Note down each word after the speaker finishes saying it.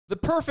The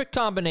perfect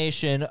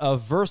combination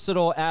of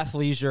versatile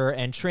athleisure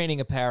and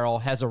training apparel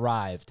has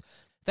arrived.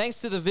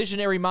 Thanks to the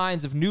visionary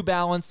minds of New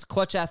Balance,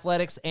 Clutch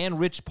Athletics, and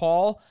Rich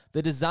Paul,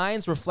 the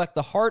designs reflect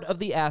the heart of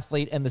the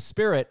athlete and the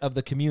spirit of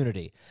the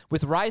community.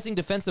 With rising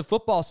defensive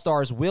football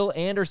stars Will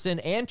Anderson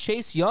and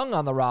Chase Young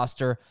on the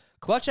roster,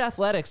 Clutch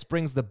Athletics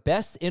brings the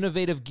best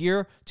innovative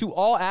gear to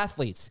all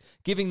athletes,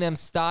 giving them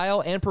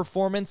style and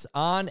performance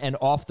on and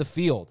off the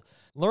field.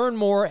 Learn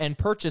more and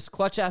purchase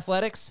Clutch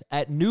Athletics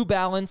at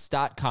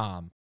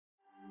newbalance.com.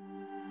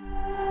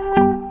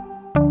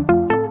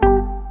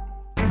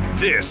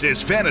 This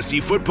is Fantasy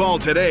Football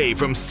Today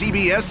from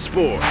CBS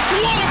Sports.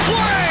 What a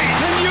play!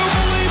 Can you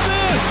believe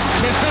this?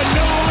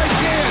 No, I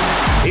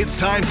can't. It's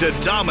time to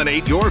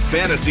dominate your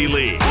fantasy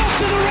league. Off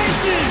to the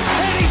races,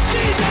 and he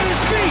stays on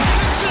his feet.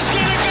 This is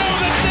going to go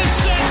the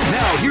distance.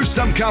 Now, here's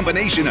some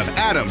combination of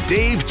Adam,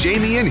 Dave,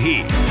 Jamie, and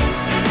Heath.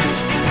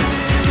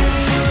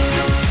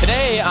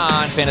 Today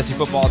on Fantasy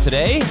Football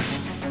Today,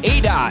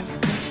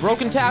 ADOT,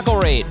 broken tackle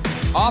rate,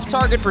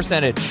 off-target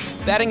percentage,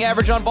 batting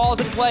average on balls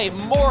in play,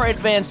 more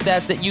advanced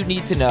stats that you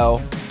need to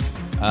know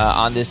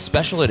on this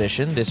special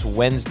edition, this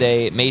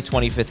Wednesday, May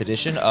 25th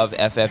edition of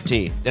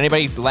FFT. Did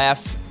anybody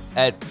laugh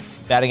at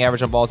batting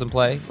average on balls in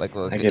play? I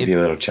give you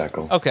a little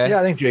chuckle. Okay. Yeah,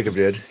 I think Jacob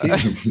did.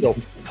 He's still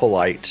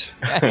polite.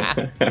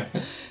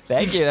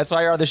 Thank you. That's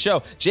why you're on the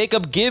show.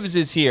 Jacob Gibbs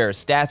is here,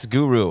 stats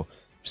guru,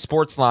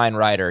 Sportsline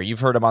writer.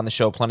 You've heard him on the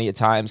show plenty of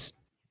times.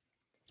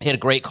 He had a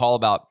great call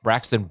about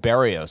Braxton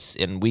Berrios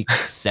in week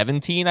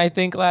 17, I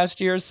think, last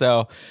year.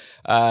 So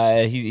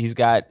he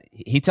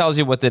tells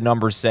you what the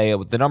numbers say,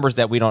 the numbers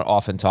that we don't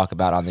often talk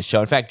about on the show.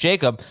 In fact,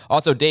 Jacob,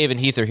 also Dave and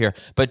Heath are here.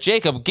 But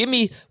Jacob, give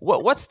me,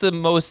 what's the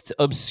most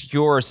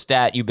obscure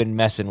stat you've been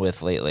messing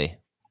with lately?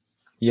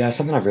 Yeah,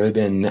 something I've really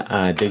been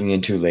digging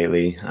into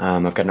lately.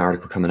 I've got an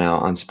article coming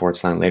out on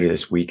Sportsline later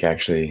this week,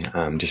 actually,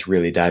 just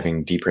really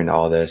diving deeper into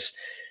all this.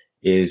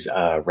 Is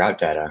route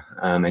data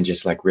and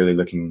just like really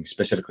looking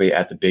specifically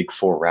at the big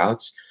four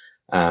routes,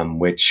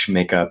 which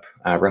make up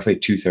roughly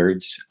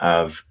 2/3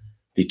 of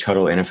the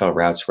total NFL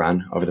routes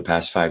run over the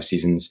past 5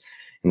 seasons.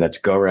 And that's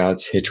go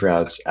routes, hitch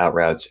routes, out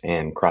routes,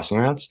 and crossing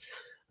routes.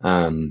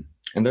 And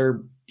they're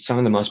some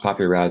of the most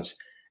popular routes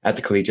at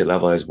the collegiate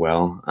level as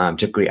well.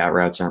 Typically out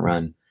routes aren't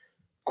run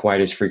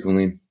quite as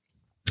frequently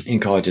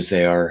in college as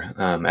they are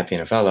at the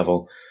NFL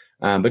level.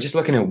 But just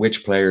looking at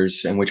which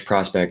players and which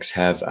prospects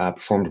have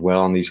performed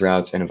well on these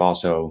routes and have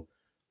also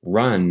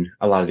run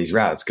a lot of these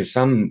routes, because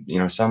some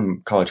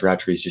college route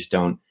trees just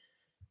don't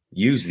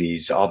use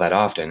these all that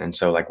often. And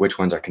so like which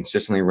ones are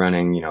consistently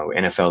running,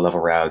 NFL level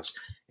routes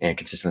and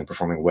consistently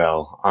performing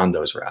well on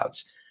those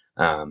routes.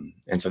 And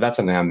so that's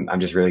something I'm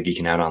just really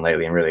geeking out on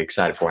lately and really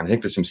excited for. And I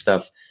think there's some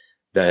stuff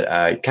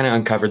that kind of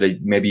uncovered that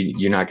maybe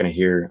you're not going to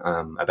hear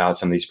about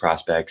some of these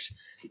prospects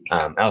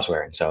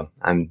elsewhere. And so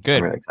I'm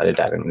really excited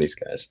to dive in with these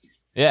guys.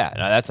 Yeah,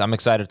 no, I'm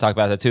excited to talk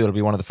about that too. It'll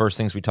be one of the first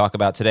things we talk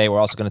about today. We're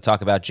also going to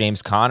talk about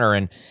James Conner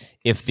and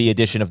if the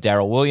addition of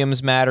Darrell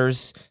Williams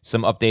matters,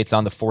 some updates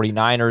on the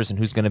 49ers and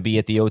who's going to be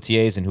at the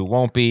OTAs and who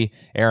won't be.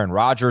 Aaron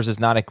Rodgers is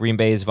not at Green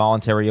Bay's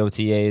voluntary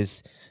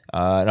OTAs.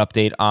 An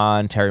update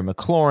on Terry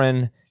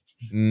McLaurin.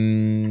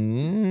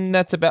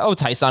 That's about.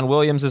 Tyson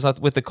Williams is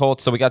with the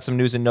Colts, so we got some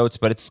news and notes,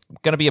 but it's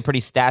going to be a pretty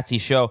statsy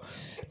show.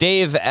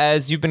 Dave,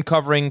 as you've been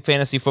covering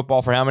fantasy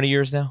football for how many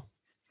years now?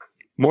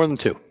 More than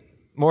 2.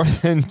 More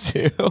than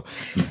 2?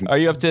 Are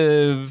you up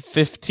to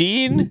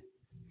 15?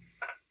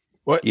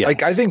 What? Yes.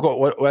 Like, I think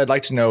what I'd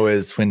like to know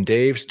is when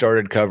Dave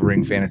started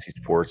covering fantasy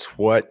sports,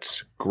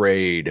 what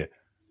grade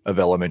of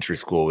elementary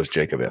school was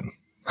Jacob in?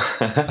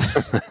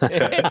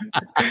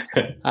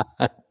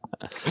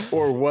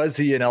 Or was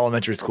he in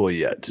elementary school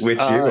yet? Which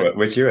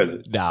year was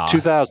it? No.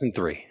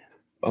 2003.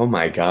 Oh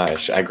my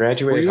gosh. I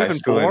graduated high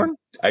school.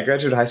 I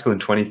graduated high school in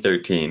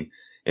 2013.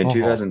 In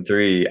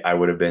 2003, I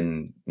would have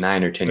been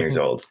 9 or 10 years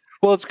old.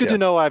 Well, it's good to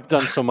know I've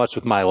done so much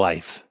with my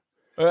life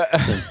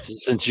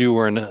since you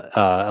were in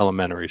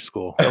elementary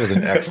school. That was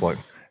an excellent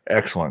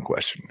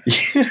question.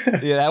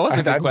 Yeah, that was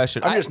a good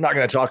question. I'm just not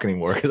going to talk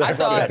anymore because I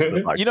thought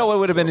what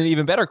would have been an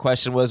even better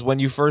question was when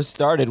you first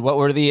started, what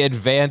were the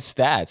advanced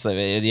stats? I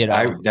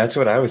mean, that's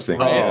what I was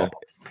thinking. Oh,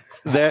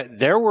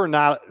 there were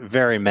not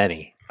very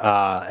many,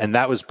 and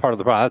that was part of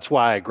the problem. That's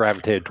why I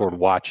gravitated toward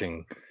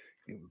watching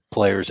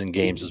players and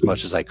games as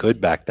much as I could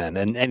back then,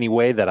 and any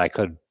way that I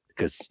could,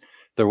 because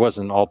there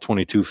wasn't all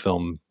 22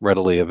 film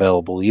readily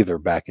available either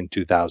back in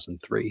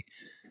 2003.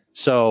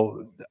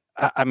 So,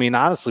 I mean,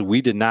 honestly,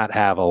 we did not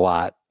have a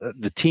lot.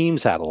 The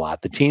teams had a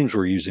lot. The teams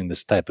were using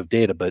this type of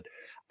data, but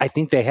I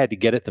think they had to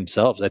get it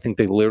themselves. I think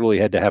they literally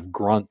had to have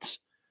grunts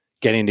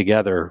getting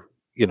together,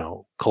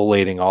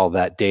 collating all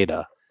that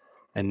data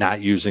and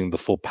not using the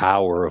full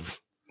power of,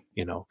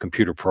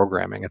 computer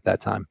programming at that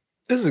time.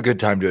 This is a good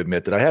time to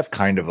admit that I have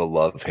kind of a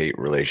love-hate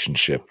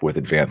relationship with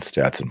advanced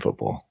stats in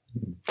football.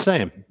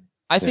 Same.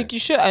 I think you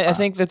should. I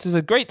think this is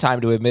a great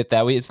time to admit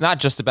that it's not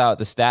just about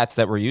the stats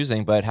that we're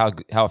using, but how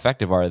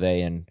effective are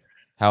they and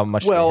how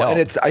much. Well,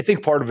 and I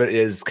think part of it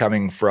is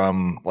coming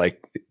from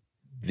like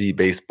the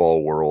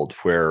baseball world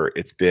where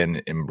it's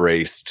been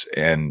embraced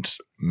and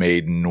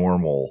made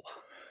normal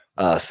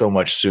so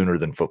much sooner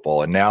than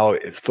football. And now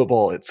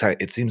football,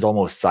 it seems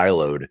almost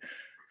siloed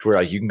to where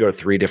like you can go to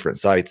 3 different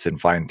sites and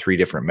find 3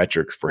 different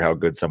metrics for how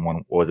good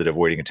someone was at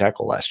avoiding a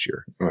tackle last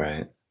year.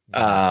 Right.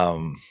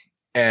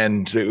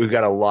 And we've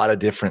got a lot of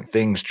different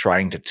things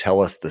trying to tell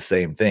us the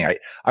same thing.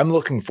 I'm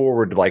looking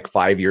forward to like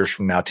 5 years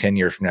from now, 10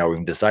 years from now,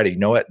 we've decided, you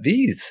know what,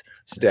 these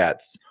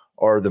stats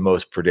are the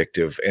most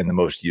predictive and the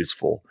most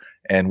useful,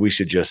 and we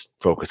should just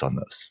focus on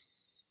those.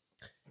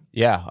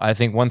 Yeah, I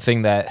think one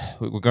thing that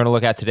we're going to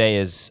look at today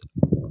is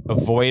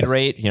avoid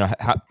rate,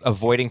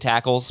 avoiding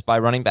tackles by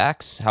running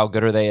backs. How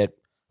good are they at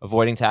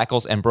avoiding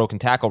tackles, and broken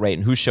tackle rate,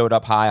 and who showed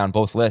up high on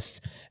both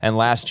lists. And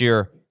last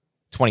year,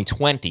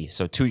 2020,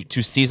 so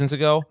two seasons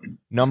ago,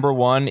 number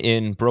 1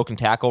 in broken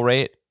tackle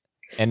rate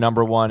and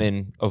number 1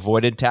 in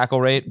avoided tackle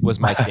rate was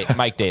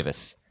Mike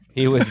Davis.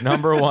 He was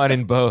number 1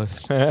 in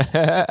both,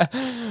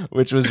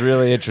 which was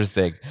really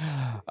interesting.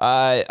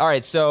 All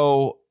right,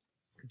 so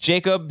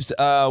Jacobs,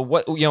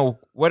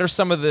 what are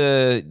some of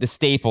the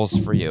staples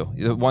for you,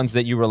 the ones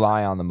that you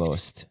rely on the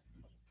most?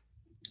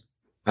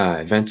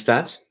 Advanced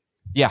stats?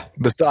 Yeah.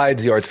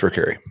 Besides yards per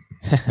carry.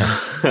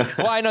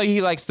 Well, I know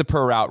he likes the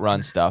per route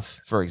run stuff,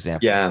 for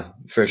example. Yeah,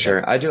 for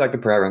sure. I do like the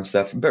per route run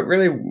stuff, but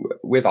really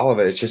with all of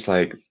it, it's just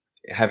like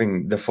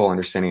having the full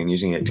understanding and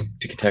using it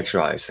to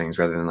contextualize things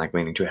rather than like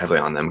leaning too heavily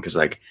on them. Because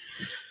like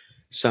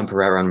some per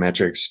route run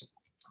metrics,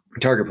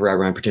 target per route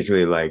run,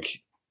 particularly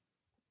like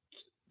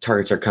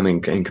targets are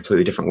coming in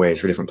completely different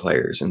ways for different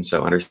players. And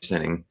so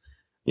understanding,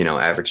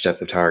 average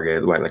depth of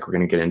target, like we're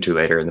going to get into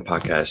later in the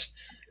podcast,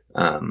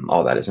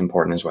 all that is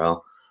important as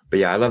well. But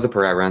yeah, I love the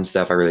per route run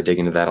stuff. I really dig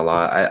into that a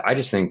lot. I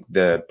just think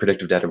the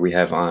predictive data we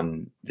have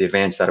on the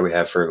advanced data we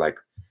have for like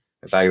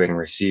evaluating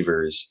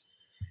receivers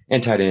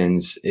and tight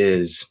ends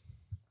is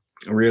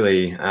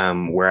really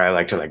where I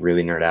like to like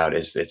really nerd out.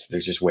 There's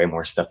just way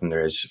more stuff than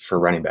there is for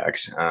running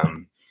backs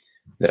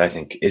that I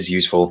think is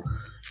useful.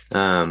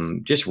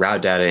 Just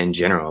route data in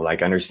general,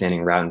 like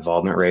understanding route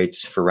involvement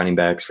rates for running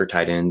backs, for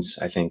tight ends,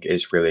 I think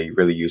is really,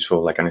 really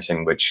useful. Like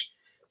understanding which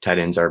tight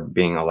ends are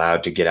being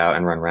allowed to get out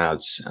and run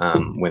routes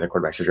when the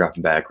quarterbacks are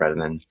dropping back rather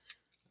than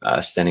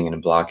standing in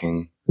and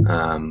blocking.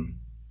 Can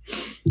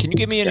you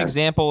give me an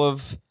example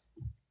of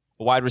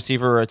a wide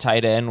receiver or a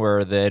tight end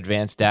where the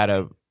advanced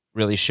data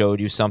really showed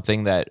you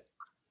something that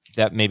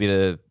maybe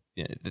the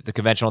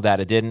conventional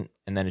data didn't,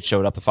 and then it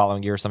showed up the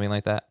following year or something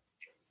like that?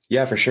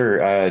 Yeah, for sure.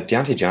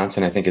 Deontay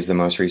Johnson, I think, is the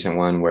most recent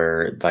one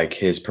where like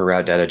his per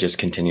route data just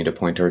continued to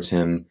point towards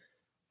him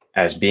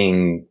as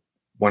being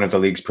one of the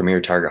league's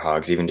premier target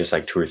hogs, even just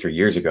like 2 or 3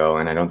 years ago.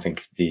 And I don't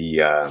think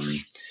the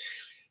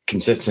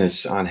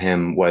consistency on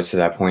him was to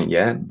that point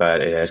yet,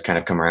 but it has kind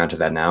of come around to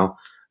that now.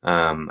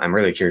 I'm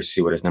really curious to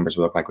see what his numbers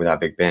will look like without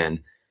Big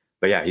Ben.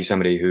 But yeah, he's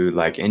somebody who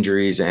like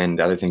injuries and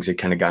other things had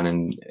kind of gotten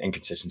in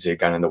inconsistency, had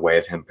gotten in the way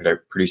of him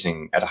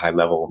producing at a high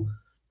level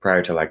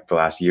prior to like the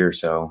last year or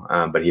so.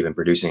 But he'd been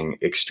producing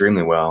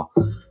extremely well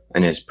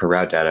in his per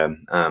route data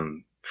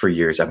for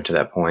years up until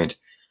that point.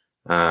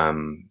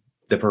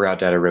 The per route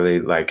data really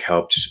like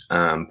helped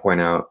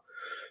point out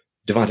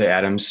Devontae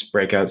Adams'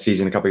 breakout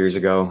season a couple years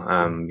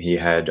ago. He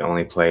had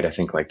only played, I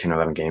think, like 10 or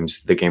 11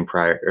 games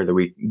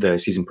the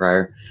season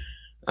prior.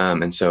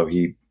 And so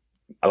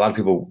a lot of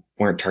people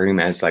weren't targeting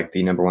him as like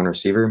the number 1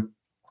 receiver,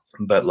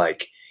 but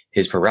like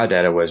his per route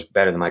data was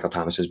better than Michael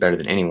Thomas, was better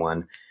than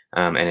anyone.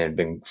 And it had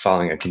been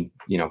following a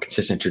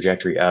consistent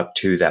trajectory up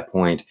to that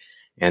point.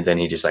 And then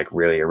he just like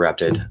really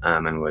erupted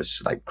and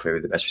was like clearly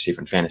the best receiver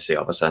in fantasy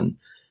all of a sudden.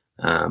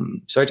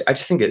 So I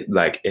just think it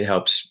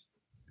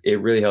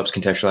really helps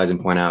contextualize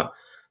and point out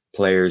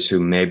players who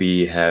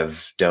maybe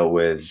have dealt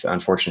with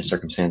unfortunate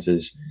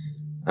circumstances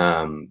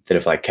that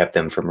have like kept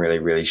them from really,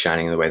 really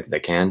shining in the way that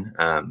they can.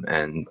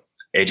 And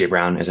AJ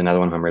Brown is another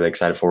one who I'm really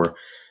excited for.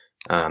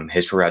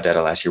 His per route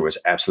data last year was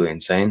absolutely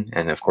insane.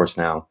 And of course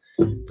now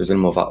there's a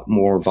little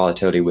more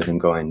volatility with him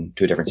going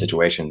to a different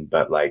situation,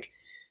 but like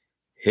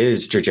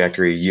his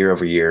trajectory year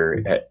over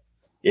year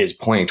is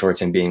pointing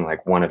towards him being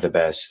like one of the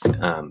best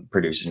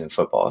producers in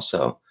football.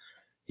 So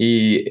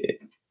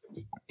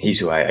he's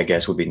who I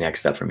guess would be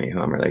next up for me, who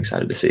I'm really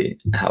excited to see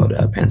how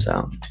it pans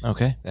out.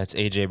 Okay, that's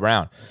AJ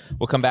Brown.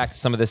 We'll come back to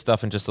some of this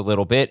stuff in just a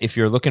little bit. If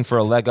you're looking for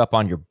a leg up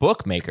on your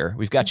bookmaker,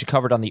 we've got you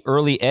covered on the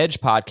Early Edge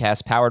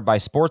podcast powered by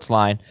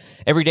Sportsline.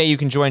 Every day you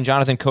can join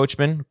Jonathan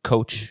Coachman,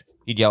 Coach.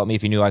 He'd yell at me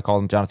if he knew I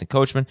called him Jonathan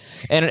Coachman,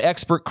 and an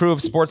expert crew of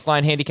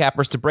Sportsline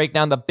handicappers to break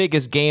down the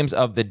biggest games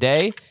of the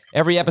day.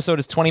 Every episode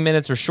is 20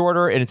 minutes or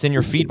shorter, and it's in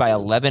your feed by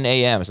 11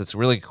 a.m. So it's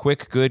really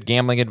quick, good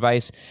gambling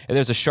advice. If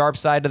there's a sharp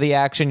side to the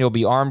action, you'll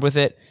be armed with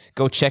it.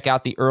 Go check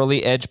out the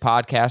Early Edge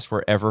podcast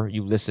wherever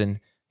you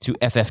listen to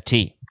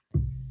FFT.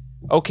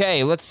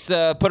 Okay, let's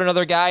put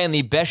another guy in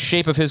the best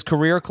shape of his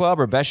career club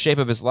or best shape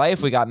of his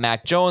life. We got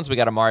Mac Jones, we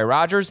got Amari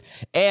Rodgers,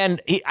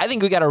 and I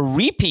think we got a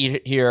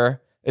repeat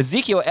here.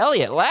 Ezekiel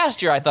Elliott.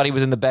 Last year, I thought he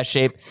was in the best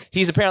shape.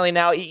 He's apparently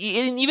now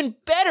in even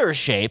better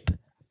shape.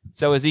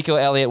 So Ezekiel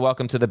Elliott,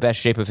 welcome to the best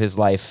shape of his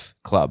life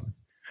club.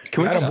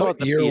 Can we just Adam, call it what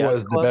the year BS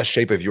was the Club? best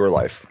shape of your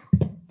life?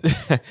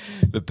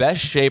 The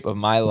best shape of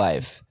my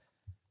life.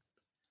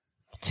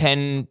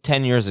 10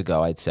 years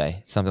ago, I'd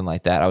say, something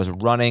like that. I was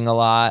running a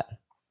lot.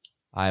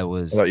 I I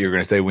was thought you were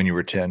going to say when you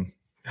were 10.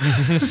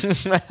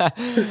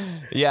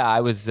 yeah,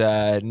 I was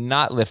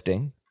not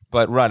lifting,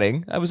 but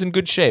running. I was in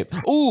good shape.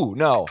 Ooh,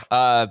 no.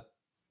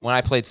 When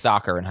I played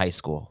soccer in high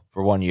school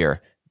for 1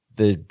 year,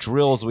 the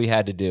drills we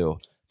had to do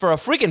for a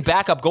freaking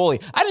backup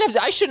goalie,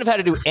 I shouldn't have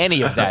had to do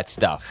any of that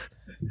stuff,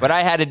 but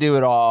I had to do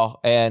it all,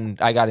 and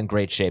I got in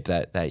great shape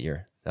that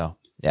year. So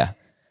yeah,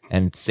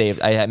 and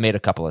saved. I made a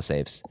couple of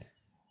saves.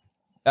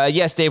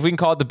 Yes, Dave, we can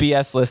call it the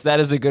BS list. That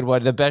is a good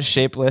one. The best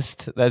shape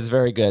list. That's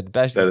very good.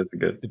 That is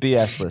good. The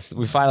BS list.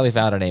 We finally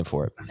found a name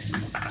for it.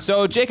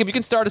 So, Jacob, you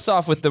can start us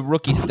off with the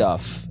rookie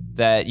stuff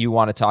that you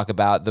want to talk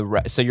about.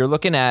 So you're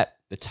looking at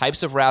the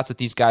types of routes that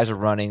these guys are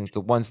running,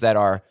 the ones that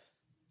are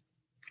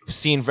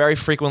seen very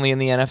frequently in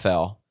the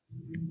NFL.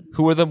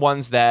 Who are the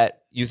ones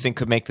that you think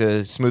could make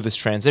the smoothest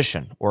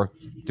transition? Or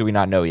do we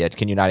not know yet?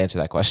 Can you not answer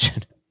that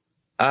question?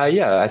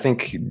 Yeah, I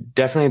think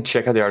definitely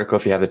check out the article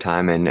if you have the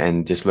time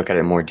and just look at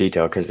it in more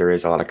detail because there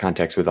is a lot of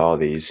context with all of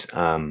these.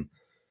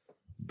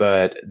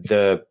 But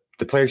the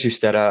players who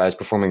stood out as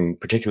performing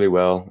particularly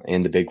well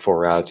in the big four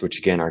routes, which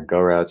again are go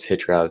routes,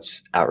 hitch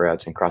routes, out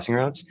routes, and crossing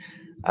routes,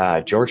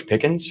 George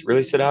Pickens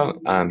really stood out.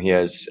 He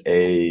has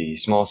a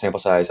small sample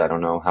size. I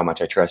don't know how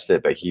much I trust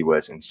it, but he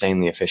was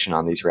insanely efficient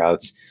on these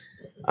routes,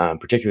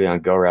 particularly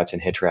on go routes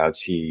and hitch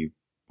routes. He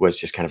was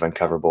just kind of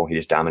uncoverable. He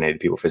just dominated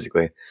people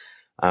physically.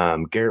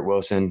 Garrett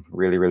Wilson,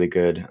 really, really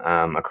good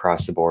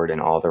across the board in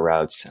all the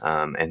routes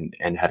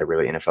and had a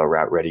really NFL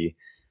route ready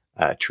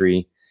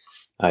tree.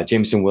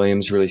 Jameson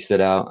Williams really stood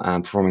out,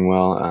 performing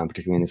well,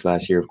 particularly in his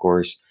last year, of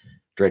course.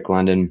 Drake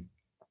London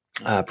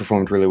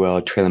performed really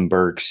well. Traylon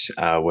Burks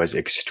was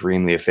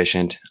extremely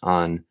efficient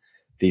on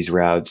these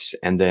routes.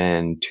 And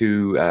then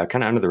two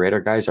kind of under the radar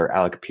guys are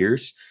Alec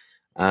Pierce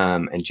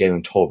and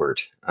Jalen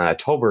Tolbert.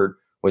 Tolbert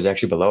was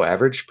actually below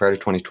average prior to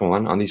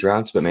 2021 on these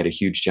routes, but made a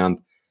huge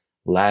jump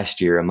last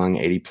year among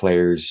 80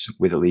 players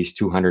with at least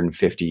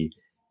 250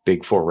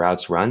 big four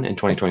routes run. In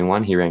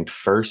 2021, he ranked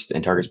first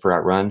in targets per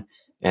route run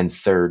and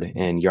third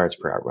in yards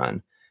per route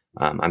run.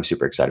 I'm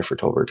super excited for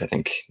Tolbert. I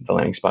think the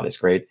landing spot is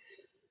great.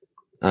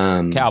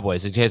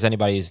 Cowboys, in case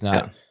anybody's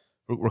not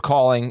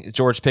recalling,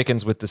 George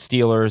Pickens with the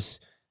Steelers,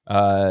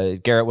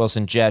 Garrett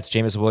Wilson, Jets,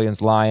 Jameson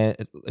Williams,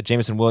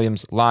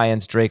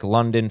 Lions, Drake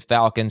London,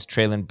 Falcons,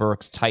 Traylon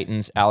Burks,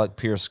 Titans, Alec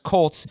Pierce,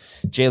 Colts,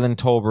 Jalen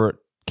Tolbert,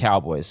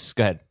 Cowboys.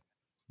 Go ahead.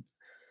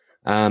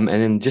 And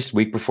then just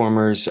weak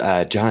performers,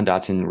 Jahan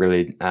Dotson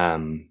really,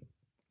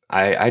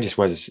 I just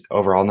was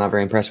overall not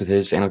very impressed with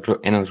his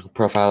analytical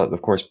profile.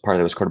 Of course, part of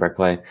it was quarterback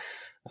play,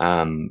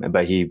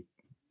 but he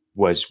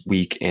was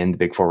weak in the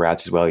big four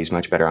routes as well. He's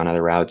much better on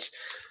other routes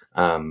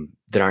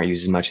that aren't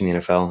used as much in the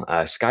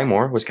NFL. Sky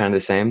Moore was kind of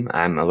the same.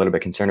 I'm a little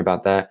bit concerned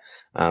about that,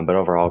 but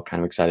overall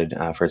kind of excited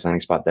for his landing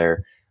spot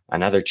there.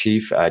 Another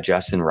Chief,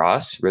 Justin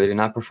Ross, really did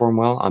not perform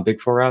well on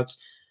big four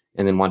routes.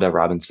 And then Wanda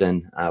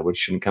Robinson, which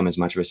shouldn't come as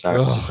much of a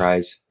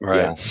surprise. Right.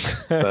 Yeah.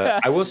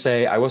 But I will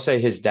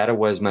say his data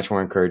was much more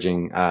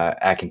encouraging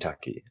at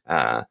Kentucky.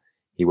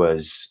 He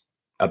was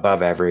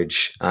above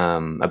average,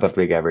 above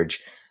league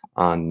average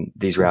on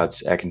these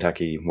routes at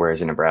Kentucky,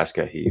 whereas in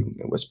Nebraska, he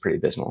was pretty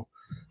abysmal.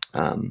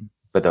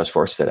 But those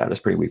four stood out as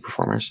pretty weak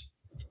performers.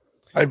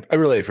 I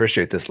really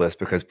appreciate this list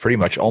because pretty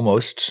much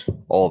almost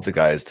all of the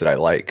guys that I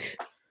like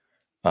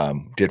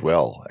did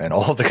well, and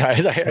all of the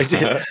guys I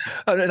did.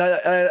 And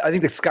I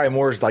think that Sky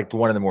Moore is like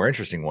one of the more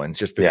interesting ones,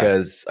 just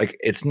because like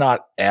it's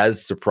not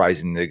as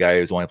surprising the guy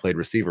who's only played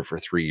receiver for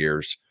 3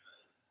 years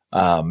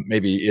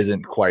maybe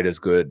isn't quite as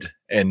good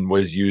and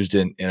was used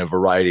in a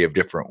variety of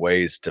different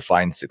ways to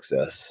find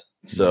success.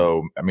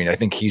 So, I mean, I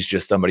think he's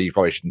just somebody you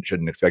probably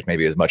shouldn't expect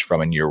maybe as much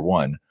from in year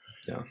one.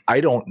 Yeah.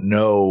 I don't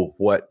know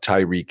what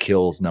Tyreek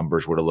Hill's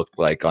numbers would have looked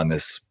like on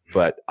this,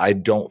 but I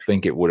don't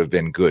think it would have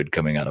been good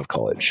coming out of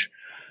college.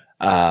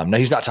 Now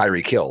he's not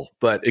Tyreek Hill,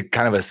 but it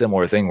kind of a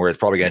similar thing where it's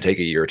probably going to take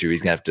a year or two. He's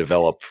going to have to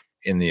develop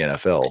in the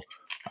NFL.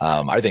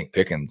 I think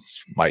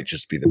Pickens might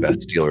just be the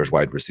best Steelers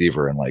wide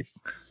receiver in like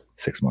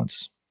 6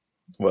 months.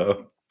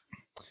 Whoa.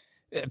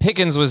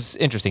 Pickens was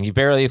interesting. He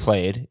barely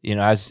played,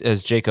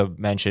 as Jacob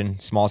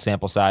mentioned, small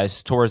sample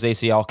size. Tore his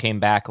ACL, came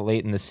back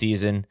late in the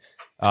season,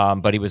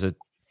 but he was a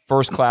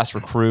first-class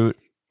recruit,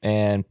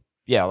 and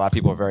a lot of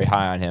people are very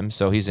high on him,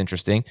 so he's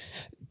interesting.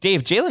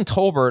 Dave, Jalen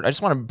Tolbert, I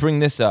just want to bring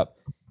this up.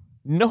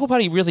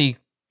 Nobody really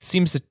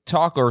seems to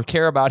talk or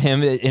care about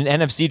him in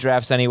NFC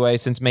drafts anyway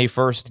since May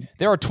 1st.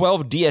 There are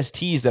 12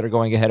 DSTs that are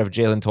going ahead of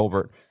Jalen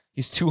Tolbert.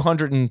 He's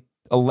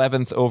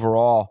 211th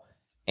overall,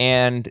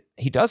 and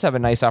he does have a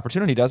nice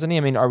opportunity, doesn't he?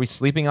 I mean, are we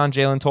sleeping on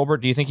Jalen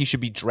Tolbert? Do you think he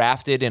should be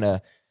drafted in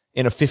a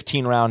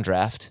 15-round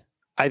draft?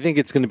 I think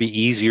it's going to be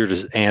easier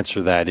to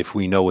answer that if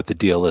we know what the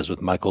deal is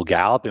with Michael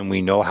Gallup and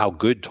we know how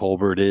good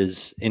Tolbert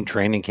is in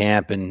training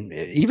camp and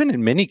even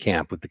in mini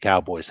camp with the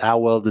Cowboys. How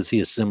well does he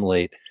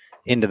assimilate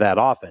into that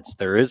offense?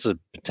 There is a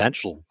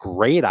potential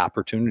great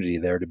opportunity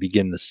there to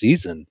begin the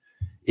season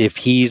if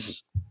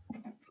he's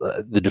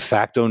the de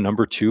facto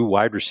number 2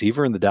 wide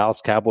receiver in the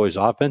Dallas Cowboys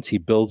offense. He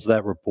builds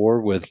that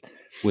rapport with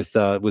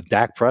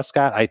Dak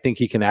Prescott. I think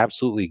he can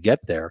absolutely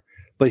get there.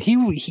 But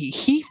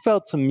he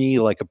felt to me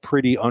like a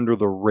pretty under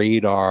the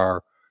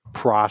radar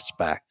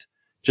prospect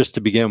just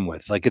to begin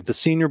with. Like at the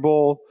Senior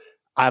Bowl,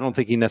 I don't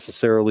think he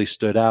necessarily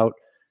stood out.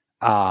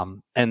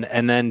 And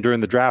then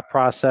during the draft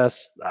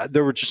process,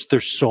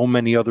 there's so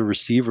many other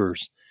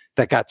receivers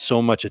that got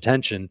so much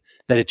attention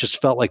that it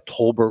just felt like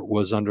Tolbert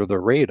was under the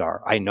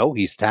radar. I know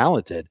he's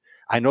talented.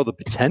 I know the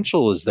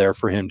potential is there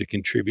for him to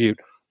contribute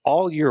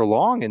all year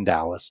long in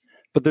Dallas,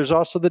 but there's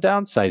also the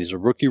downside. He's a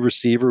rookie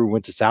receiver who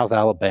went to South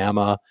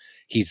Alabama.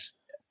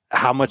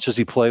 How much does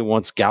he play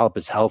once Gallup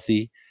is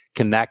healthy?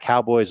 Can that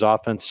Cowboys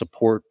offense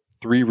support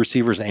 3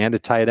 receivers and a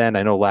tight end?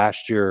 I know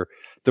last year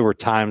there were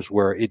times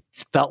where it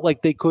felt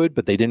like they could,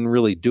 but they didn't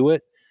really do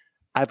it.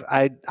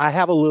 I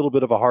have a little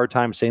bit of a hard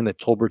time saying that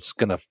Tolbert's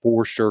going to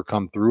for sure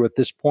come through at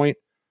this point,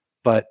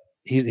 but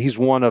he's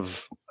one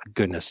of,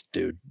 goodness,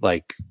 dude,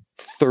 like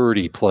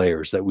 30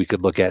 players that we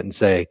could look at and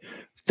say,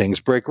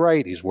 things break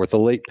right, he's worth a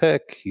late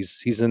pick.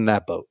 He's in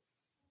that boat.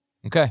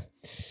 Okay.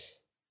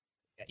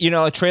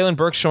 Treylon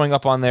Burks showing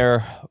up on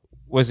there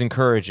was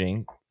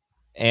encouraging,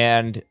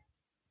 and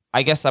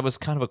I guess that was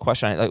kind of a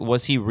question. Like,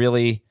 was he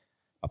really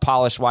a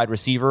polished wide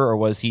receiver, or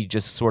was he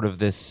just sort of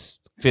this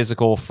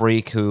physical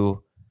freak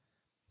who...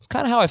 It's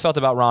kind of how I felt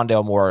about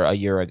Rondale Moore a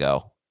year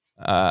ago.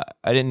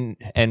 Rondale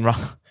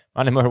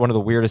Moore, one of the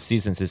weirdest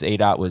seasons, his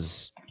ADOT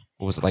was,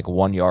 what was it, like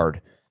 1 yard?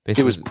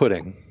 Basically, it was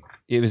pudding.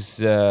 It was,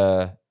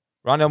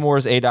 Rondale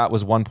Moore's ADOT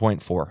was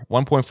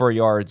 1.4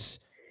 yards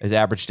as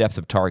average depth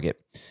of target.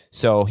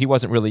 So he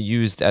wasn't really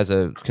used as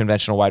a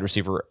conventional wide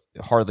receiver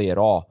hardly at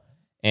all.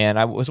 And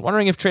I was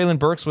wondering if Treylon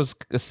Burks was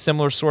a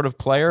similar sort of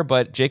player,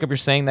 but Jacob, you're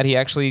saying that he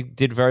actually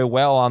did very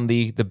well on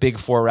the big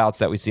 4 routes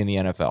that we see in the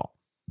NFL.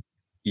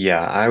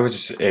 Yeah, I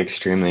was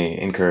extremely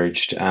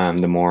encouraged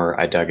the more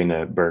I dug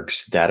into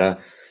Burks' data.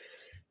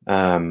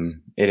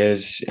 It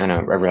is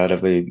a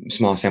relatively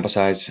small sample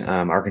size.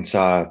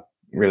 Arkansas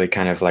really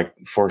kind of like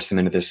forced him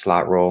into this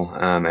slot role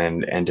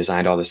and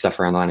designed all this stuff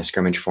around the line of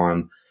scrimmage for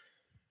him.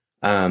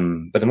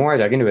 But the more I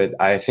dug into it,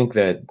 I think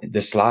that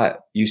the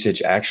slot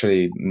usage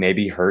actually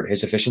maybe hurt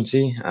his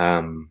efficiency.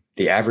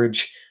 The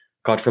average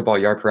college football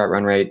yard per route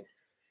run rate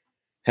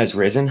has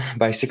risen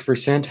by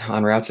 6%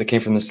 on routes that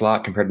came from the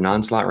slot compared to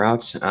non-slot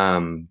routes.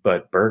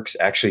 But Burks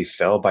actually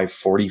fell by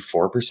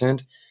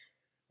 44%.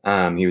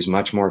 He was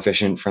much more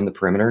efficient from the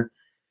perimeter.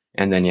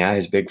 And then,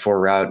 his big 4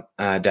 route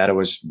data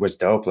was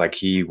dope. Like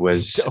he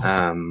was,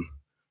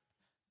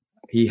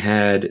 he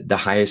had the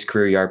highest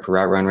career yard per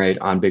route run rate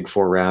on big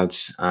 4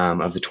 routes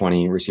of the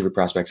 20 receiver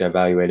prospects I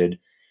evaluated.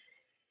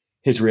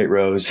 His rate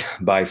rose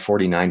by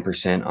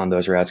 49% on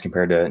those routes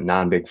compared to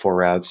non-big 4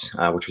 routes,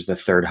 which was the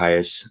 3rd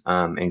highest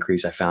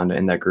increase I found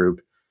in that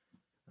group.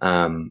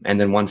 And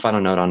then one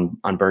final note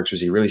on Burks was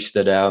he really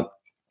stood out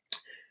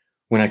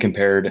when I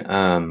compared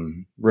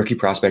rookie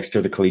prospects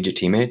to the collegiate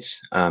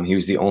teammates. He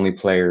was the only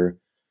player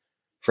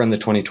from the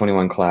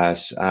 2021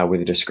 class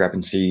with a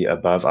discrepancy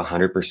above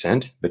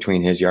 100%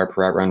 between his yard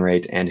per route run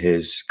rate and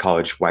his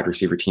college wide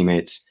receiver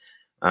teammates.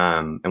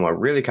 And what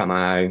really caught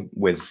my eye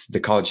with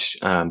the college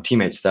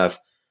teammate stuff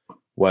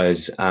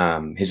was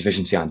his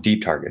efficiency on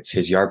deep targets.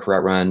 His yard per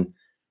route run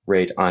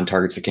rate on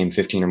targets that came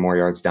 15 or more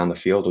yards down the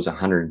field was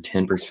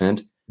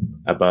 110%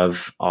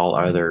 above all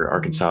other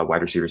Arkansas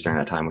wide receivers during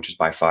that time, which was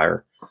by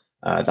far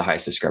the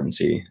highest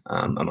discrepancy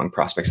among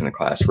prospects in the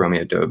class.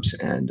 Romeo Doubs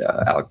and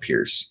Alec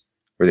Pierce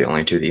were the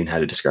only 2 that even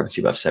had a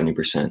discrepancy above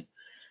 70%.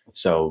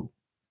 So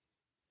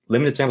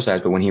limited sample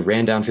size, but when he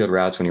ran downfield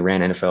routes, when he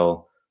ran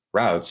NFL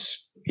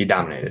routes, he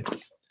dominated.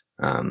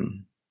 I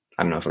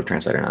don't know if it'll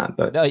translate or not,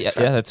 but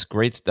that's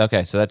great.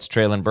 Okay, so that's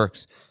Treylon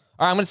Burks.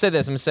 All right, I'm going to say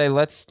this. I'm going to say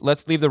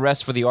let's leave the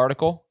rest for the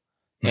article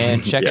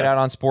and check it out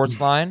on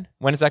Sportsline.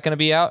 When is that going to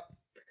be out?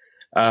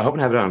 Hoping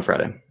to have it on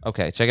Friday.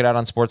 Okay, check it out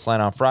on Sportsline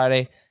on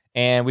Friday.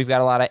 And we've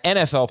got a lot of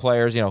NFL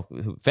players,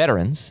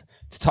 veterans,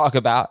 to talk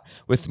about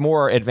with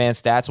more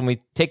advanced stats when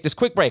we take this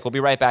quick break. We'll be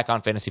right back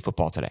on Fantasy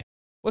Football Today.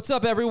 What's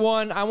up,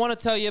 everyone? I want to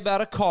tell you about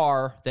a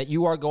car that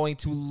you are going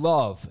to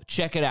love.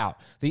 Check it out.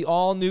 The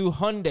all-new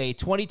Hyundai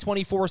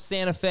 2024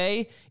 Santa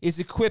Fe is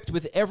equipped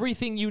with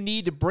everything you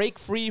need to break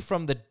free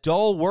from the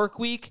dull work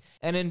week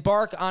and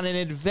embark on an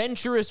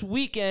adventurous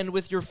weekend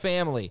with your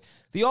family.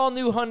 The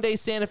all-new Hyundai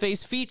Santa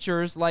Fe's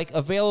features like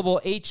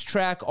available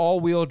H-Track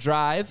all-wheel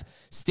drive,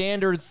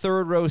 standard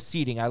third-row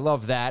seating, I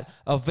love that,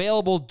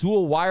 available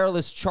dual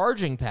wireless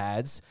charging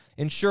pads,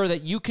 ensure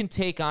that you can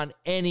take on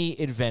any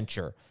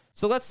adventure.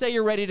 So let's say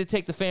you're ready to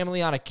take the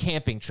family on a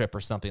camping trip or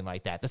something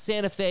like that. The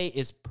Santa Fe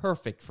is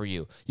perfect for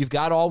you. You've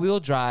got all-wheel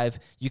drive.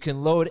 You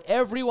can load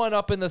everyone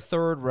up in the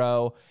third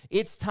row.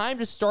 It's time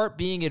to start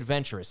being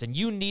adventurous, and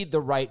you need the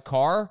right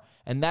car,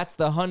 and that's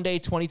the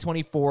Hyundai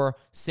 2024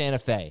 Santa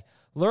Fe.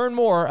 Learn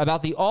more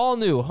about the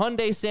all-new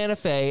Hyundai Santa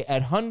Fe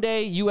at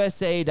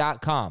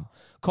HyundaiUSA.com.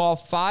 Call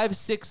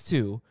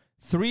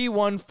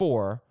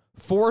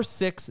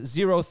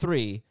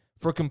 562-314-4603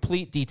 for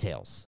complete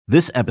details.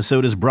 This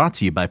episode is brought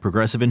to you by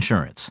Progressive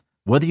Insurance.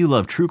 Whether you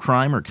love true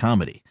crime or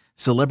comedy,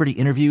 celebrity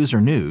interviews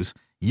or news,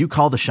 you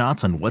call the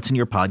shots on what's in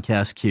your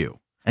podcast queue.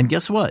 And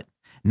guess what?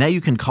 Now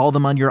you can call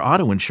them on your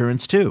auto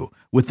insurance too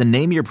with the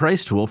Name Your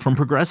Price tool from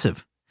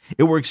Progressive.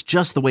 It works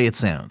just the way it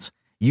sounds.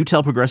 You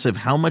tell Progressive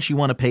how much you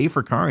want to pay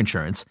for car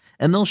insurance,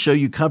 and they'll show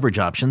you coverage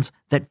options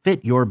that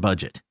fit your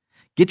budget.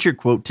 Get your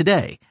quote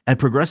today at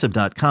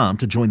Progressive.com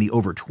to join the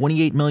over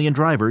 28 million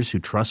drivers who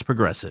trust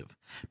Progressive.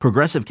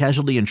 Progressive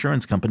Casualty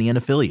Insurance Company and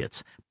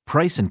Affiliates.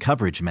 Price and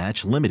coverage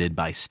match limited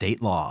by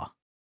state law.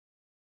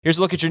 Here's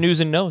a look at your news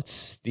and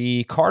notes.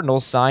 The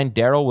Cardinals signed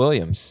Darrell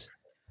Williams.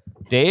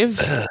 Dave,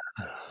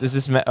 does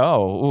this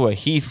a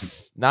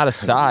Heath, not a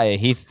sigh. A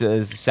Heath,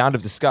 sound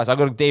of disgust. I'll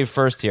go to Dave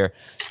first here.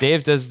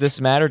 Dave, does this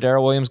matter?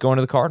 Darrell Williams going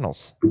to the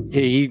Cardinals?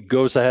 He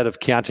goes ahead of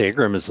Keontae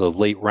Ingram as a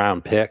late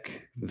round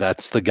pick.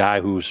 That's the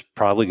guy who's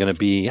probably going to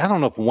be, I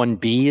don't know if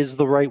 1B is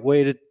the right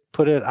way to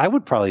put it. I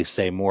would probably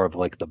say more of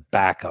like the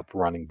backup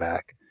running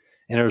back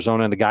in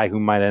Arizona, and the guy who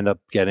might end up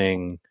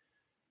getting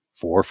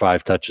 4 or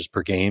 5 touches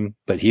per game.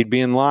 But he'd be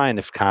in line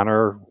if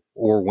Connor,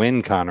 or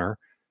when Connor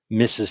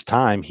misses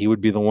time, he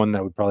would be the one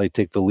that would probably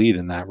take the lead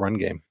in that run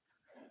game.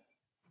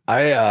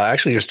 I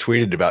actually just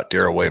tweeted about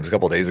Darrell Williams a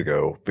couple of days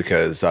ago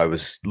because I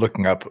was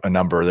looking up a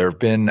number. There have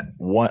been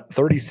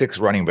 36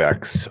 running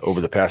backs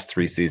over the past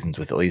 3 seasons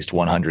with at least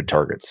 100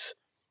 targets.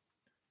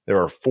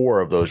 There are 4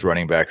 of those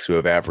running backs who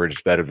have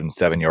averaged better than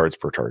 7 yards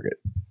per target.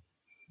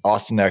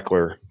 Austin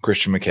Eckler,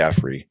 Christian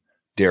McCaffrey,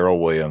 Darrell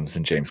Williams,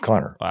 and James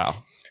Conner.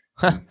 Wow.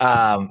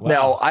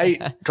 Now,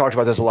 I talked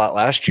about this a lot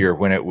last year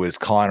when it was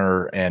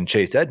Conner and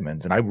Chase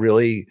Edmonds, and I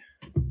really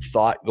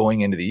thought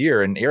going into the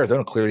year, and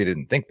Arizona clearly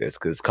didn't think this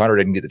because Conner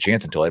didn't get the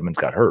chance until Edmonds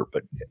got hurt,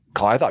 but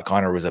I thought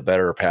Conner was a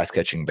better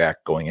pass-catching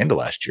back going into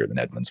last year than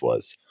Edmonds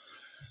was.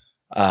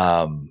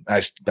 I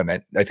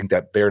think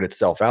that bared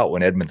itself out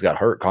when Edmonds got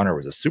hurt. Conner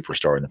was a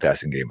superstar in the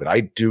passing game, but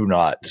I do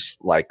not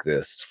like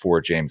this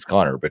for James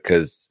Conner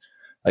because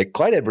like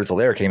Clyde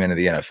Edwards-Helaire came into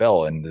the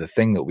NFL, and the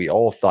thing that we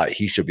all thought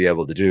he should be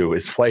able to do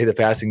is play the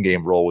passing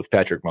game role with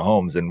Patrick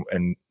Mahomes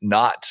and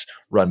not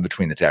run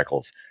between the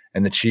tackles.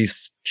 And the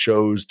Chiefs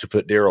chose to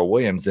put Darrell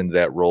Williams into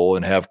that role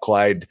and have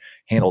Clyde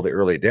handle the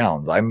early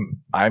downs.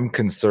 I'm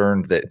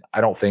concerned that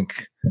I don't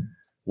think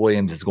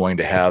Williams is going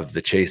to have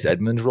the Chase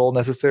Edmonds role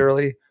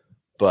necessarily,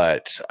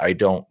 but I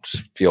don't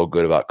feel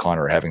good about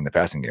Conner having the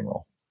passing game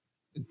role.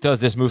 Does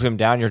this move him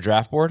down your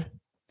draft board?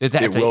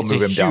 It will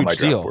move him down my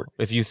draft board.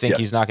 If you think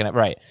he's not going to,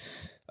 right.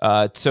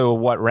 So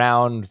what,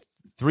 round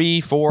 3,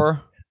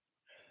 4?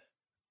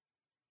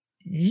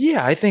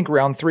 Yeah, I think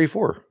round 3,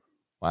 4.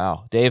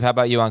 Wow. Dave, how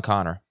about you on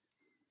Conner?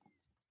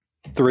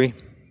 3.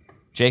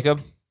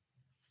 Jacob?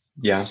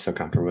 Yeah, I'm still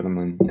comfortable with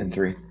him in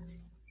 3.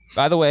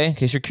 By the way, in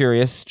case you're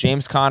curious,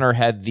 James Conner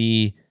had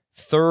the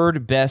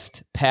 3rd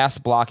best pass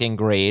blocking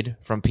grade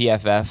from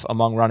PFF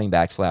among running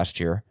backs last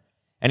year.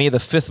 And he had the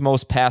 5th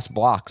most pass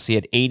blocks. He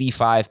had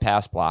 85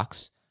 pass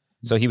blocks.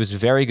 So he was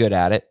very good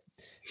at it.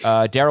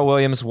 Darrell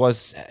Williams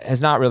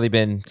has not really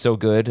been so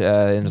good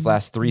in his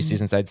last 3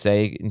 seasons, I'd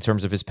say, in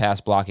terms of his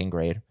pass blocking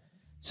grade.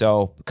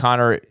 So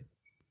Conner,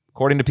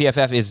 according to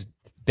PFF, is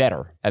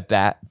better at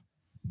that.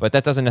 But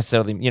that doesn't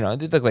necessarily,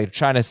 it look like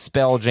trying to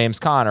spell James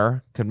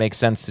Conner could make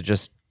sense to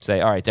just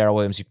say, all right, Darrell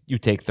Williams, you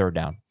take 3rd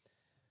down.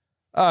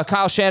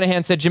 Kyle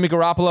Shanahan said Jimmy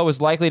Garoppolo is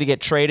likely to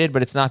get traded,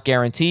 but it's not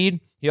guaranteed.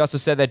 He also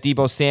said that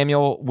Deebo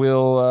Samuel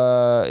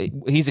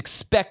he's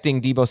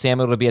expecting Deebo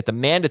Samuel to be at the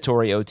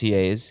mandatory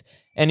OTAs,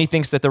 and he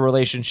thinks that the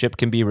relationship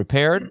can be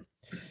repaired.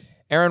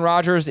 Aaron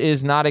Rodgers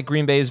is not at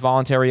Green Bay's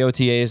voluntary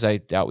OTAs. I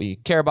doubt we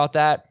care about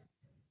that.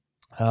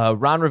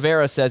 Ron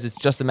Rivera says it's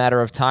just a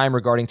matter of time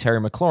regarding Terry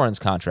McLaurin's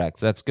contract.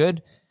 So that's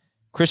good.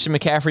 Christian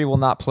McCaffrey will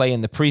not play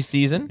in the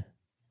preseason.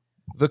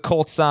 The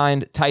Colts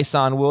signed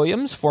Tyson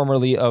Williams,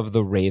 formerly of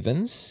the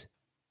Ravens.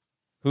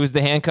 Who's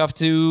the handcuff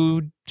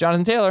to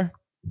Jonathan Taylor?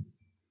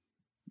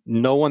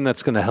 No one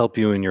that's going to help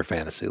you in your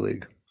fantasy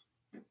league.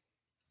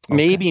 Okay.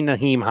 Maybe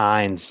Nyheim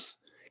Hines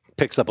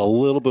picks up a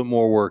little bit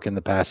more work in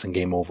the passing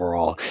game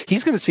overall.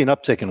 He's going to see an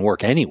uptick in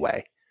work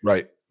anyway.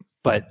 Right.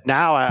 But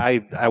now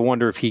I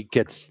wonder if he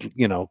gets,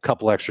 a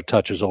couple extra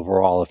touches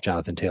overall if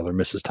Jonathan Taylor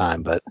misses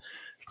time. But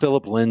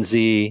Phillip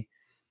Lindsay,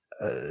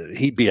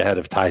 he'd be ahead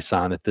of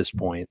Tyson at this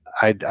point.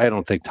 I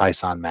don't think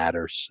Tyson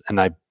matters. And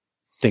I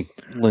think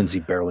Lindsay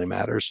barely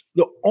matters.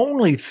 The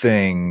only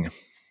thing,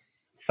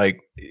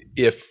 like,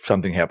 if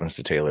something happens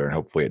to Taylor, and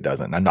hopefully it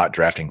doesn't, I'm not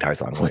drafting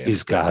Tyson Williams.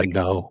 Please God,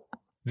 no.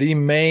 The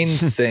main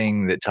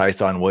thing that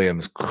Tyson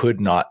Williams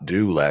could not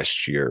do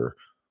last year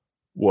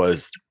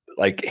was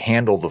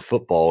handle the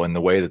football in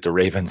the way that the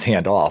Ravens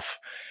hand off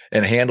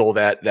and handle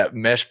that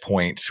mesh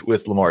point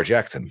with Lamar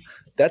Jackson.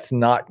 That's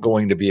not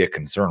going to be a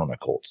concern on the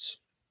Colts.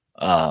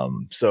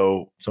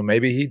 So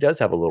maybe he does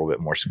have a little bit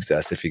more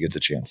success if he gets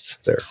a chance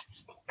there.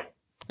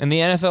 And the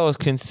NFL is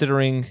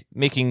considering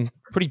making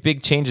pretty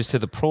big changes to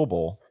the Pro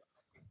Bowl.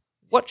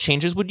 What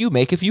changes would you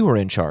make if you were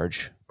in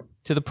charge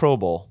to the Pro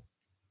Bowl?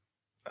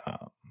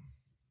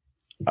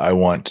 I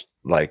want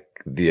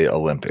the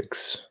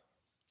Olympics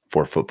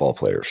for football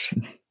players.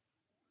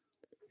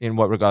 In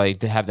what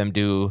regard? To have them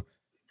do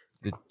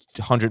the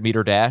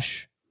 100-meter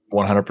dash.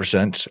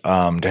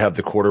 100%. To have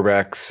the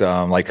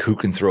quarterbacks like who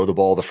can throw the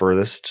ball the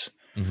furthest.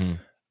 Mm-hmm.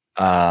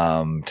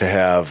 To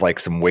have like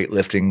some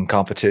weightlifting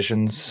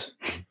competitions.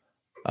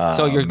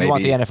 So you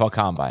want the NFL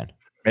Combine?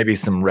 Maybe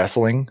some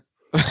wrestling.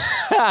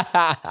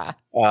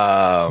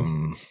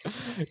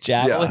 Javelin.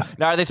 Yeah.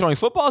 Now, are they throwing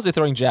footballs? Or are they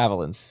throwing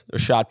javelins or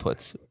shot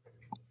puts?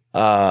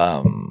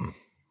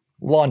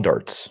 Lawn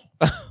darts.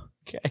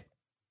 Okay.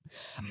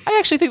 I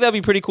actually think that'd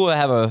be pretty cool to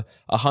have a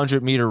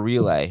 100-meter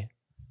relay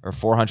or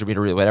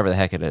 400-meter relay, whatever the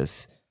heck it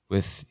is,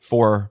 with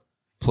 4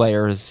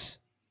 players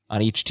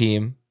on each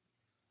team.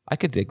 I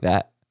could dig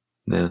that.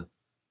 Yeah.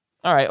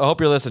 All right. I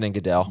hope you're listening,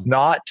 Goodell.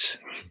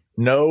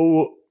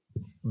 No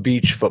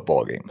beach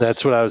football games.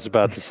 That's what I was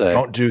about to say.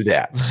 Don't do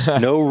that.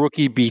 No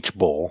rookie beach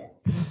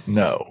bowl.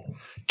 No.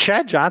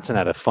 Chad Johnson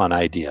had a fun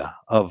idea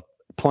of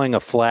playing a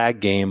flag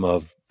game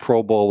of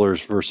Pro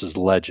Bowlers versus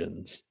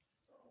legends.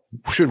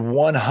 Should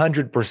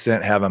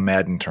 100% have a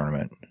Madden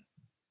tournament.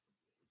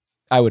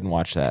 I wouldn't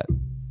watch that.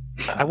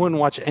 I wouldn't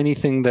watch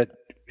anything that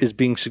is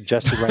being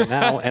suggested right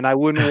now, and I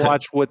wouldn't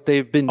watch what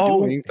they've been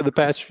doing for the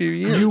past few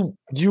years.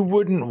 You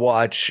wouldn't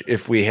watch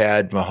if we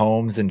had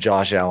Mahomes and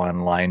Josh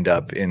Allen lined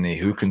up in the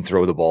who can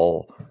throw the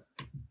ball.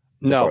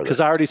 No, because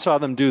I already saw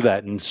them do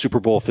that in Super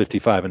Bowl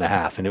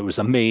 55.5, and it was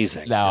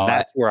amazing. No, and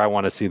that's where I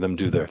want to see them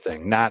do their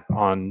thing, not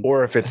on.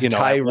 Or if it's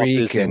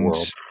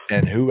Tyreek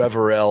and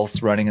whoever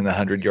else running in the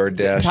 100-yard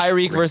dash.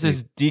 Tyreek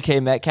versus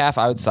DK Metcalf,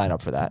 I would sign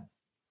up for that.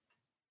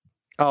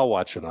 I'll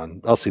watch it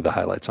I'll see the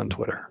highlights on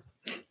Twitter.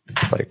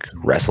 Like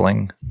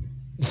wrestling.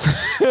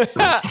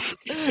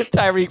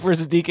 Tyreek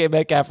versus DK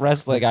Metcalf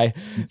wrestling. I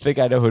think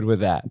I know who'd win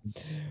that.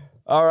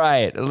 All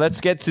right, let's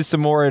get to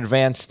some more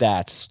advanced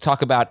stats.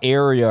 Talk about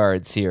air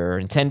yards here.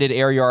 Intended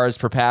air yards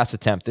per pass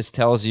attempt. This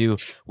tells you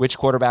which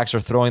quarterbacks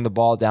are throwing the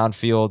ball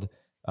downfield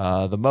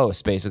the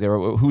most, basically,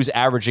 or who's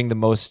averaging the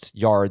most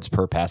yards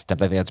per pass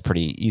attempt. I think that's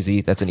pretty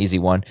easy. That's an easy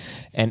one.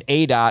 And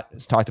ADOT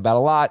is talked about a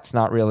lot. It's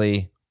not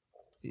really...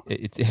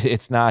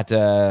 It's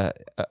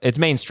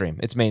mainstream.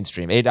 It's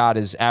mainstream. ADOT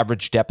is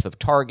average depth of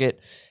target.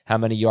 How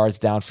many yards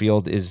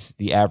downfield is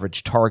the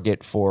average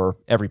target for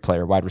every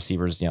player, wide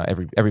receivers,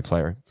 every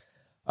player.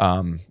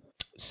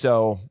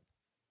 So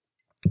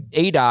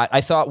ADOT,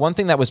 I thought one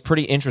thing that was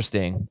pretty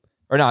interesting,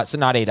 or not, so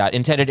not ADOT,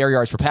 intended air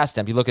yards per pass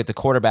attempt. You look at the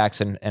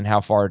quarterbacks and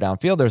how far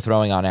downfield they're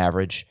throwing on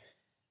average.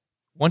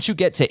 Once you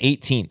get to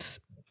 18th,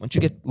 once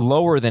you get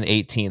lower than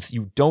 18th,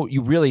 you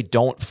really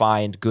don't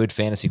find good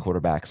fantasy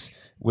quarterbacks,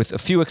 with a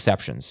few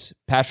exceptions.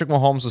 Patrick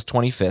Mahomes was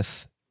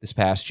 25th this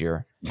past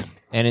year.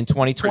 And in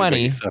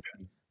 2020,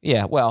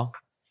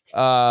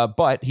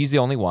 but he's the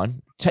only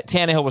one.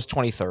 Tannehill was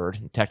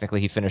 23rd.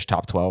 Technically, he finished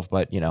top 12,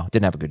 but,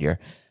 didn't have a good year.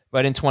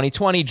 But in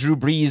 2020, Drew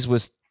Brees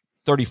was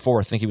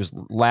 34th. I think he was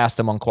last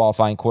among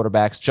qualifying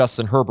quarterbacks.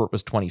 Justin Herbert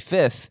was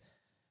 25th.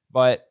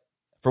 But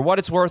for what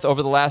it's worth,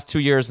 over the last 2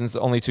 years, and it's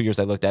the only 2 years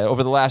I looked at,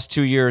 over the last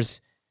 2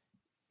 years,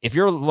 if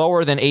you're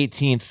lower than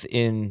 18th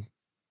in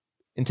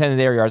intended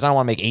air yards, I don't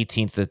want to make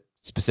 18th the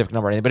specific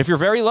number or anything, but if you're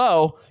very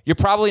low, you're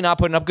probably not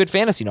putting up good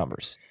fantasy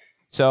numbers.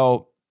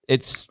 So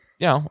it's,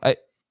 that's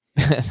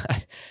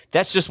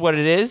just what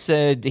it is.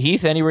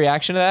 Heath, any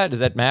reaction to that? Does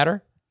that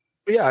matter?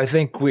 Yeah, I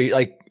think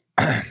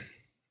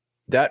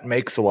that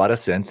makes a lot of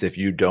sense if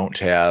you don't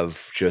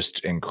have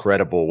just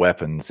incredible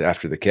weapons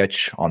after the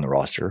catch on the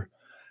roster,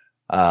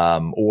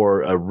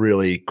 or a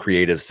really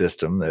creative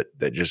system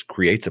that just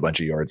creates a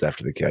bunch of yards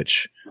after the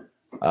catch.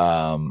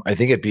 I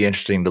think it'd be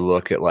interesting to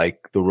look at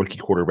like the rookie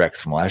quarterbacks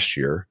from last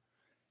year,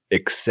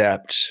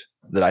 except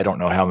that I don't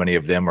know how many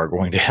of them are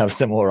going to have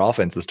similar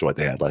offenses to what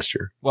they had last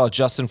year. Well,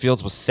 Justin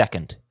Fields was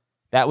second.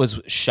 That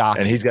was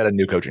shocking. And he's got a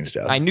new coaching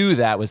staff. I knew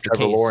that was the case.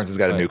 Trevor Lawrence has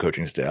got a new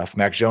coaching staff.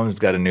 Mac Jones has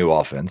got a new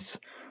offense.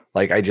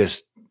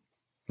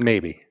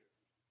 Maybe.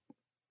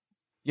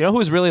 You know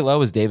who's really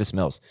low is Davis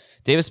Mills.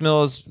 Davis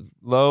Mills,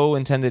 low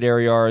intended air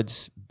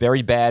yards,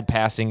 very bad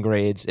passing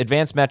grades.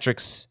 Advanced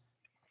metrics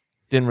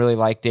didn't really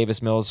like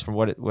Davis Mills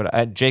from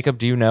Jacob,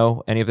 do you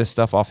know any of this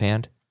stuff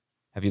offhand?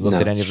 Have you looked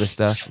at any of this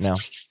stuff? No.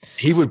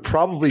 He would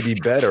probably be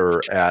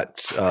better at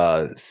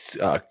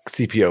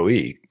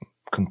CPOE,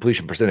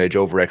 completion percentage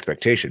over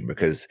expectation,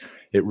 because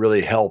it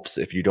really helps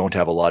if you don't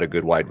have a lot of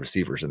good wide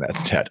receivers in that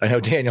stat. I know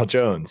Daniel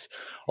Jones,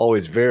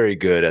 always very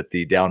good at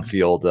the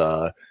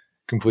downfield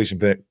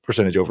completion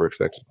percentage over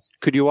expected.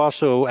 Could you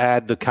also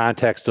add the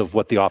context of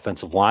what the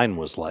offensive line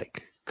was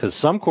like? Because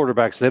some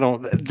quarterbacks, they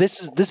don't.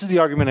 This is the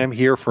argument I'm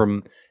hear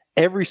from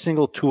every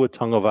single Tua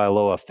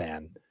Tagovailoa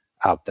fan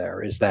out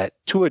there, is that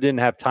Tua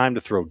didn't have time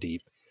to throw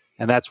deep,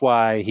 and that's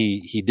why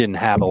he didn't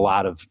have a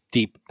lot of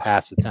deep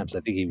pass attempts. I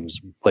think he was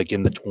like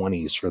in the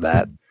 20s for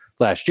that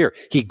last year.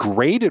 He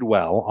graded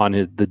well on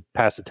the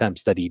pass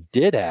attempts that he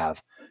did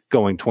have,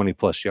 going 20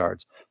 plus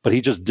yards, but he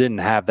just didn't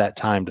have that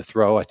time to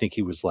throw. I think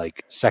he was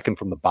like second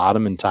from the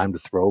bottom in time to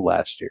throw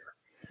last year.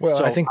 Well,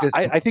 so I think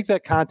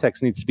that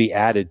context needs to be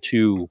added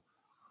to.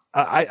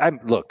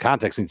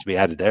 Context needs to be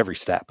added to every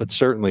stat, but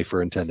certainly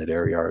for intended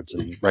air yards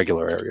and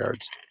regular air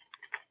yards.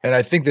 And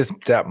I think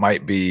that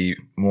might be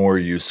more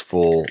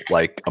useful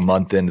like a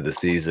month into the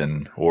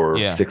season or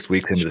 6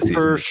 weeks into the season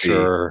For to see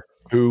sure.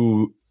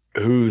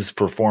 whose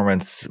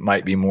performance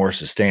might be more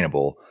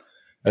sustainable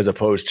as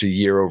opposed to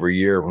year over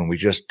year when we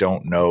just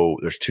don't know.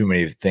 There's too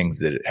many things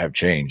that have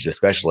changed,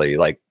 especially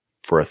like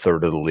for a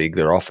third of the league,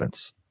 their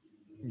offense.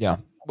 Yeah.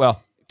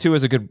 Well, Tua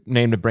is a good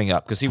name to bring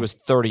up because he was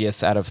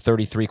 30th out of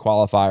 33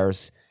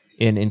 qualifiers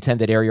in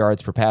intended air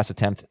yards per pass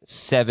attempt.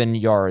 7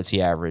 yards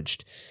he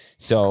averaged.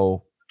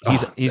 So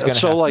he's going to He's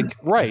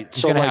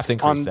going to have to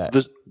increase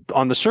that.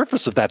 On the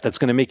surface of that, that's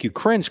going to make you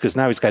cringe because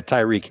now he's got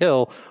Tyreek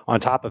Hill on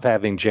top of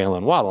having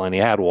Jalen Waddle, and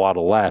he had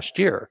Waddle last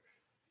year.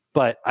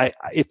 But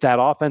if that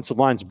offensive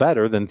line's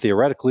better, then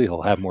theoretically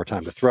he'll have more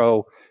time to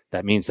throw.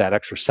 That means that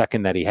extra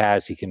second that he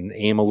has, he can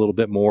aim a little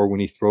bit more when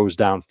he throws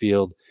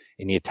downfield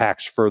and he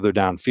attacks further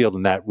downfield,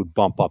 and that would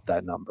bump up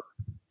that number.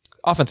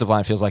 Offensive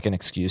line feels like an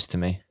excuse to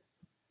me,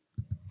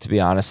 to be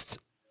honest.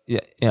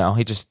 Yeah,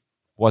 he just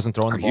wasn't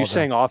throwing the ball. Are you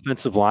saying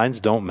offensive lines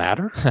don't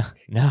matter?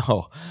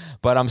 No,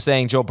 but I'm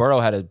saying Joe Burrow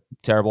had a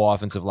terrible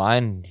offensive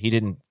line. He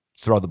didn't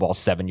throw the ball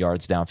 7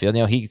 yards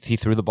downfield. He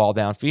threw the ball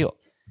downfield.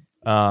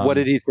 What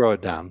did he throw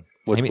it down?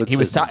 He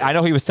was top. I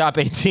know he was top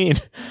 18.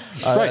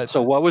 Right.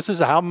 So what was his?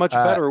 How much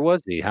better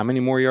was he? How many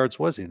more yards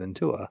was he than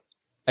Tua?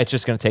 It's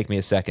just going to take me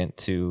a second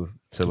to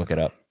look it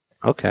up.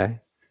 Okay.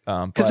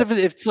 Because if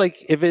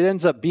it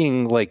ends up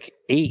being like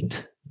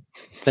 8,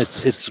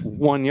 it's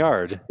 1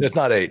 yard. It's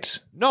not 8.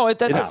 No,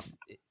 that's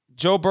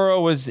Joe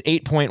Burrow was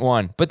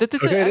 8.1. But that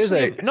it is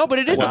 8. No, but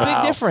it is a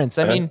big difference.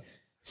 I mean,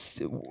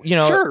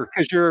 sure,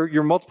 because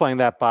you're multiplying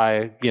that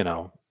by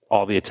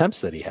all the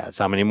attempts that he has.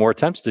 How many more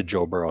attempts did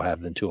Joe Burrow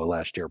have than Tua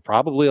last year?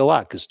 Probably a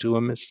lot because Tua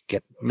missed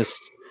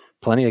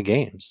plenty of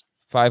games.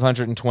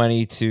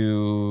 520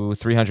 to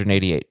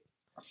 388.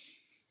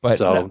 But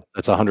so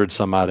that's 100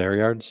 some odd air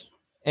yards.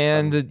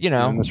 And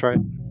that's right.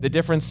 The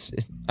difference,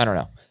 I don't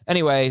know.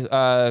 Anyway,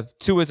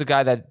 Tua is a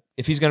guy that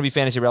if he's going to be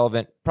fantasy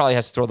relevant, probably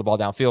has to throw the ball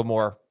downfield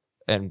more,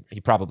 and he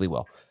probably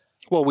will.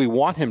 Well, we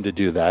want him to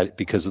do that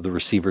because of the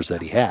receivers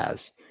that he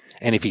has.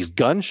 And if he's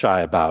gun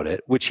shy about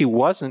it, which he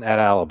wasn't at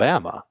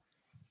Alabama,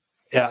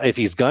 if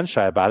he's gun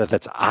shy about it,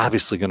 that's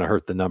obviously going to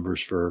hurt the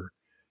numbers for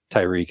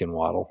Tyreek and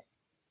Waddle.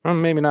 Well,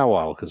 maybe not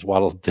Waddle, because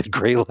Waddle did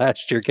great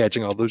last year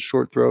catching all those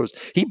short throws.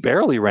 He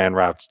barely ran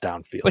routes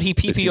downfield. But he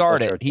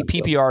PPR'd it. He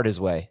PPR'd his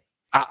way.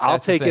 I'll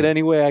take it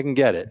any way I can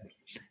get it.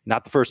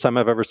 Not the first time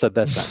I've ever said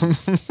that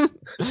sentence.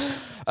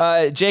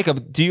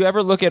 Jacob, do you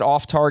ever look at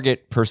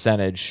off-target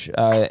percentage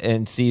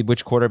and see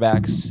which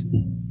quarterbacks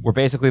were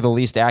basically the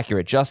least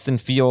accurate? Justin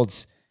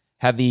Fields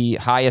had the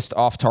highest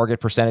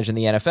off-target percentage in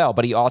the NFL,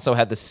 but he also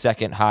had the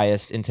second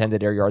highest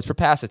intended air yards per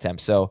pass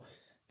attempt. So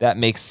that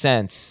makes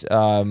sense.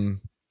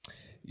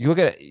 You look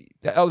at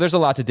there's a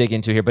lot to dig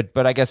into here,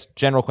 but I guess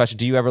general question: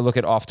 do you ever look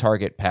at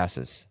off-target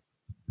passes?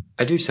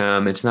 I do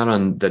some. It's not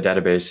on the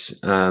database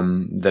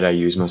that I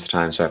use most of the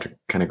time, so I have to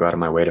kind of go out of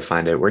my way to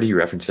find it. Where do you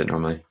reference it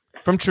normally?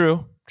 From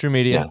True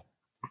Media. Yeah.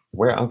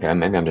 Where? Okay,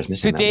 maybe I'm just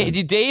missing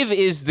that. Dave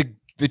is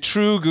the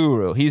true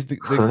guru. He's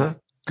the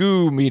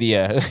Goo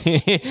Media.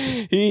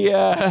 he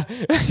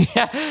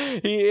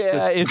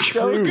is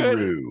so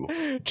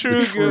good.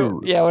 True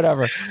Guru. Yeah,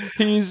 whatever.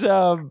 He's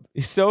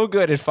so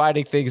good at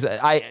finding things.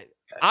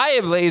 I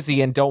am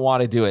lazy and don't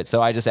want to do it, so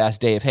I just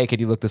asked Dave, "Hey, could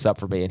you look this up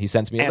for me?" And he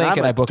sends me a link,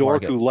 and I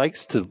bookmark it. I'm a dork who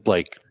likes to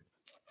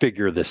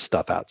figure this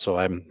stuff out, so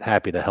I'm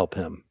happy to help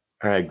him.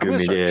 All right, Goo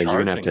Media,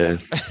 you're gonna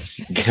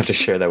have to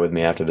share that with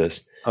me after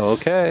this.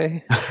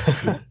 Okay.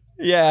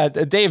 Yeah,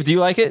 Dave, do you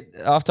like it?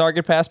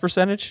 Off-target pass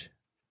percentage?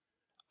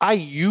 I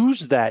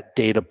use that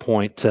data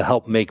point to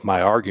help make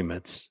my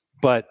arguments,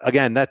 but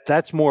again,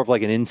 that's more of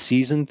like an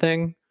in-season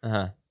thing.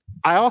 Uh-huh.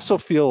 I also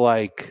feel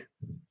like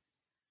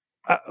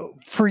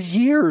for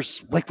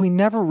years, we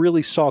never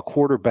really saw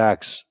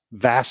quarterbacks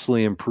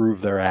vastly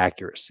improve their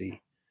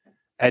accuracy,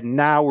 and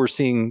now we're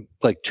seeing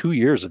 2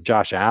 years of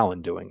Josh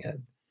Allen doing it,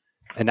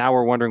 and now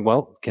we're wondering,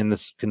 well, can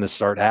this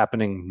start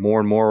happening more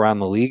and more around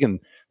the league? And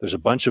there's a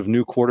bunch of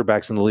new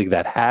quarterbacks in the league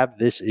that have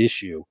this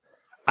issue.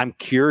 I'm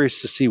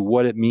curious to see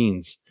what it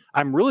means.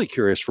 I'm really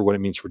curious for what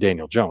it means for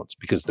Daniel Jones,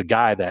 because the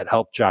guy that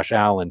helped Josh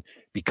Allen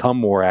become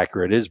more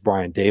accurate is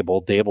Brian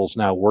Daboll. Daboll's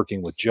now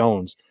working with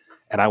Jones.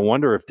 And I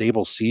wonder if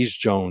Daboll sees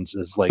Jones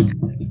as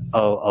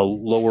a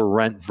lower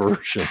rent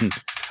version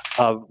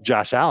of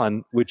Josh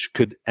Allen, which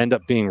could end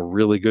up being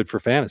really good for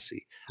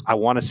fantasy. I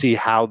want to see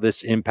how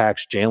this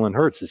impacts Jalen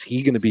Hurts. Is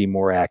he going to be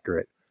more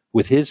accurate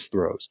with his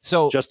throws?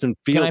 So Justin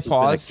Fields has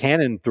been a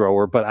cannon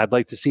thrower, but I'd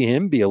like to see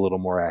him be a little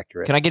more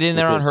accurate. Can I get in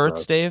there on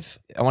Hurts, Dave?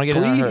 I want to get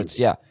in on Hurts.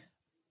 Yeah.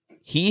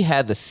 He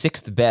had the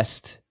sixth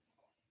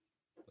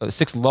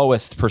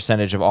lowest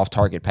percentage of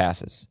off-target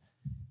passes,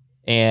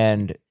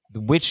 and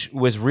which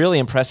was really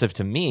impressive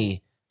to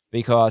me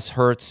because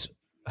Hurts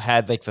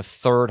had the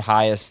third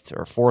highest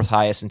or fourth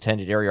highest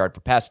intended air yard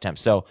per pass attempt.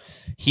 So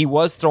he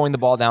was throwing the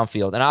ball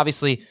downfield, and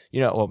obviously,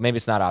 maybe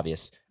it's not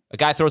obvious. A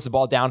guy throws the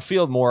ball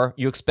downfield more,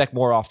 you expect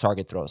more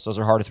off-target throws. Those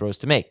are harder throws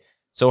to make.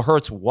 So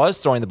Hurts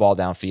was throwing the ball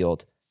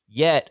downfield,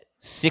 yet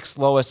sixth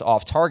lowest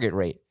off-target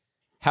rate.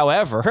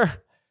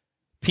 However,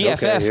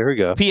 PFF, Okay, here we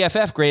go.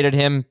 PFF graded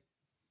him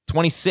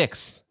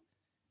 26th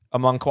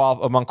among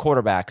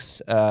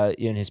quarterbacks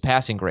in his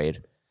passing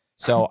grade.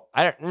 So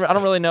I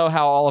don't really know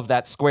how all of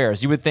that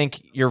squares. You would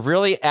think you're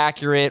really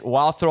accurate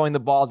while throwing the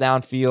ball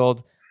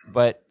downfield,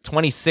 but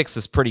 26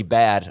 is pretty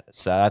bad.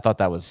 So I thought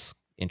that was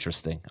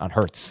interesting on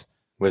Hurts.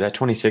 Was that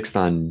 26th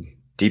on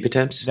deep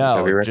attempts?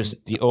 No,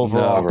 just the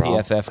overall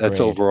PFF grade.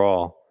 That's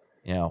overall.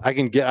 You know, I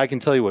can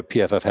tell you what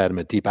PFF had him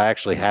at deep. I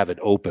actually have it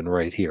open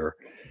right here.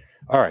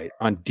 All right,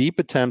 on deep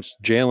attempts,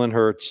 Jalen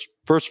Hurts,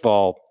 first of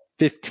all,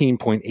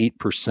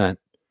 15.8%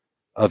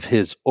 of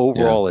his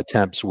overall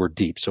attempts were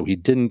deep. So he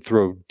didn't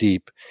throw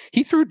deep.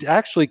 He threw,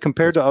 actually,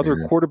 compared to other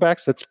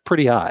quarterbacks, that's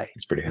pretty high.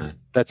 It's pretty high.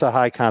 That's a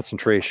high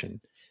concentration.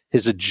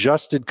 His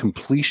adjusted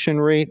completion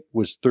rate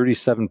was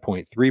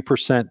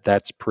 37.3%.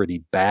 That's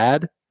pretty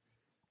bad.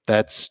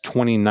 That's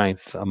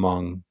 29th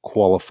among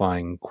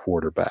qualifying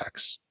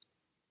quarterbacks.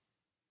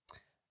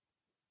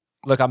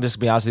 Look, I'm just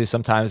going to be honest with you.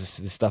 Sometimes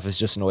this stuff is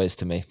just noise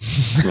to me.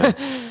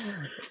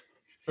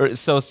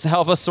 So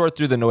help us sort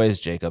through the noise,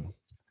 Jacob.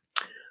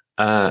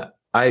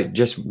 I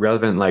just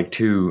relevant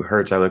to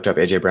Hurts. I looked up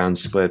AJ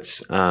Brown's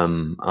splits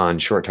on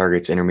short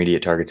targets,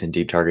 intermediate targets, and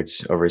deep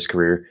targets over his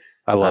career.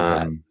 I love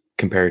that.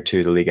 Compared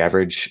to the league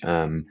average.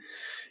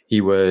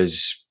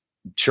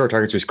 Short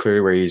targets was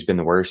clearly where he's been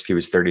the worst. He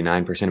was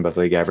 39% above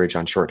league average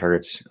on short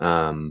targets.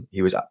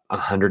 He was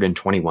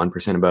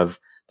 121% above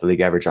the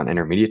league average on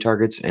intermediate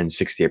targets and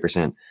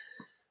 68%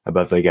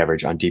 above league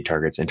average on deep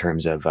targets in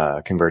terms of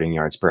converting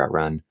yards per out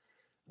run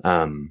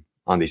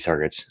on these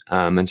targets.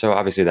 And so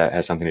obviously that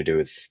has something to do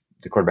with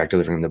the quarterback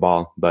delivering the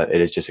ball, but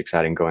it is just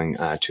exciting going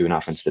to an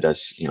offense that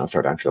does,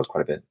 throw downfield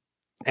quite a bit.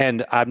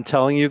 And I'm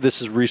telling you,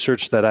 this is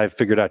research that I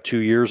figured out 2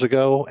 years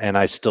ago, and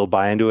I still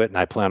buy into it, and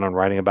I plan on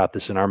writing about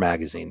this in our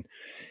magazine.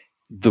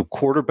 The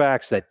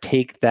quarterbacks that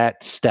take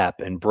that step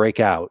and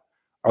break out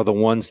are the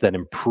ones that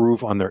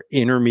improve on their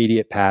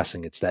intermediate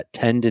passing. It's that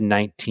 10 to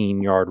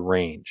 19 yard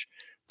range.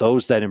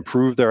 Those that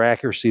improve their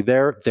accuracy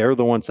they're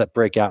the ones that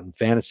break out in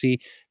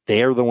fantasy.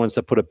 They're the ones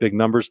that put up big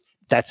numbers.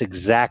 That's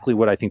exactly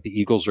what I think the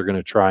Eagles are going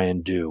to try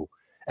and do.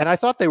 And I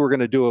thought they were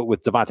going to do it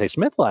with Devontae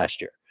Smith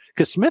last year,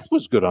 because Smith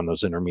was good on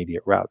those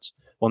intermediate routes.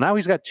 Well, now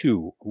he's got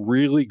 2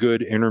 really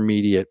good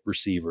intermediate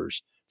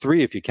receivers,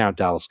 3 if you count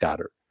Dallas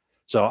Goedert.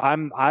 So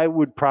I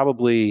would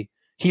probably,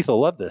 Heath will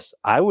love this,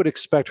 I would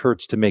expect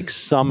Hurts to make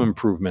some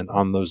improvement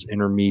on those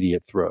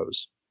intermediate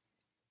throws.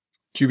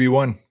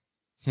 QB1.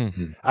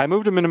 I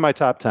moved him into my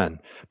top 10.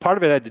 Part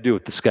of it had to do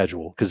with the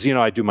schedule, because,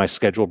 I do my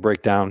schedule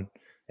breakdown,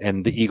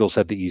 and the Eagles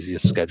had the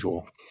easiest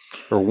schedule,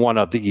 or one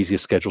of the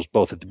easiest schedules,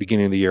 both at the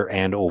beginning of the year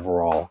and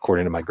overall,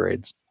 according to my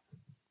grades.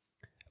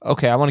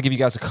 Okay, I want to give you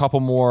guys a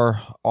couple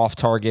more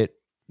off-target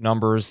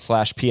numbers /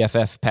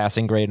 PFF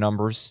passing grade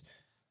numbers.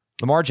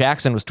 Lamar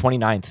Jackson was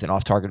 29th in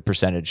off-target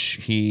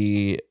percentage.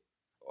 He,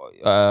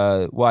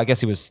 I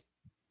guess he was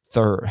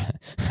third.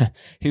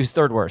 He was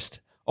third worst.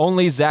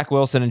 Only Zach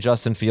Wilson and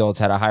Justin Fields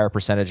had a higher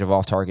percentage of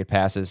off-target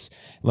passes.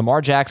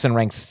 Lamar Jackson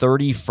ranked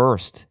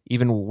 31st,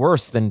 even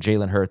worse than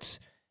Jalen Hurts,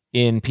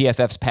 in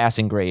PFF's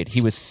passing grade.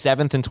 He was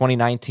 7th in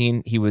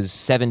 2019. He was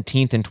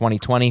 17th in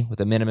 2020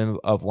 with a minimum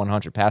of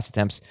 100 pass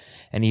attempts.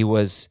 And he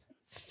was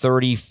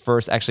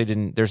 31st.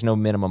 Actually, there's no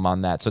minimum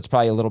on that. So it's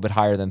probably a little bit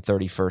higher than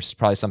 31st.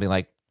 Probably something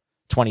like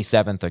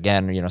 27th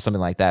again,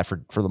 something like that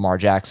for Lamar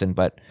Jackson.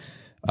 But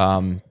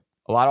a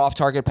lot of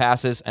off-target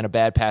passes and a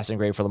bad passing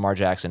grade for Lamar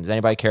Jackson. Does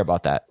anybody care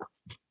about that?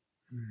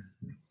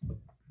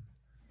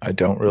 I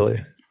don't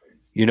really.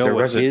 Do you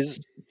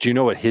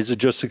know what his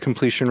adjusted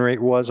completion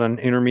rate was on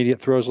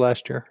intermediate throws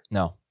last year?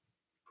 No.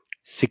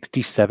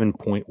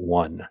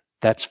 67.1.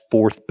 That's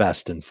 4th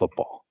best in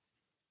football.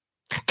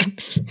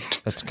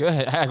 That's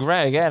good.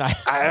 Right, again.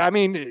 I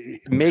mean,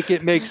 make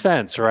it make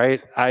sense,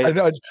 right? I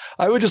know.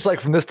 I would just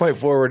from this point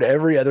forward,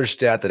 every other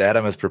stat that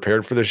Adam has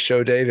prepared for this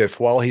show, Dave, if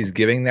while he's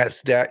giving that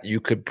stat,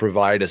 you could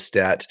provide a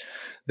stat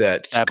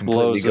that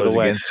completely goes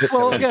against it.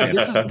 Well, again,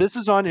 this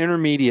is on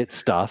intermediate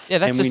stuff. Yeah,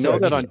 that's and we know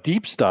that intermediate. on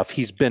deep stuff,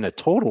 he's been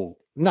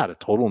not a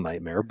total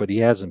nightmare, but he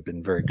hasn't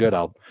been very good.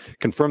 I'll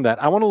confirm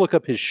that. I want to look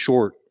up his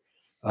short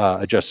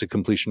adjusted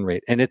completion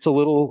rate, and it's at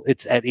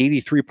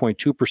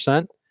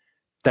 83.2%.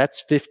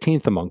 That's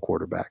 15th among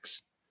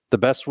quarterbacks. The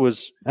best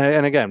was,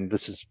 and again,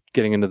 this is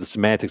getting into the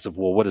semantics of,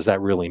 well, what does that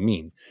really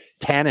mean?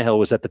 Tannehill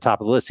was at the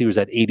top of the list. He was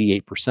at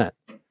 88%.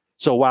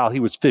 So while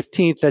he was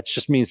 15th, that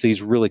just means that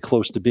he's really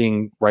close to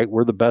being right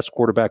where the best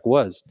quarterback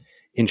was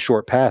in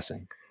short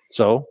passing.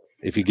 So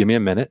if you give me a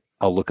minute,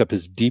 I'll look up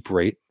his deep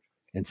rate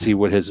and see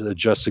what his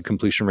adjusted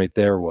completion rate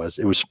there was.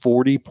 It was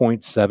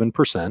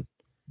 40.7%,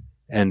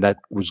 and that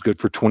was good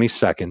for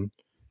 22nd.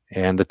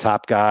 And the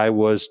top guy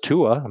was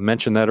Tua. I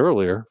mentioned that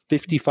earlier.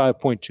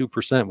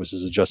 55.2% was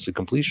his adjusted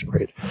completion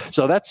rate.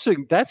 So that's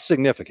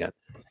significant.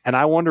 And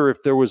I wonder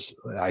if there was,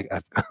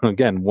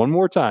 again, one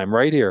more time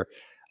right here,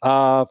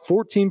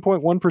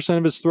 14.1%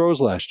 of his throws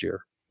last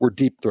year were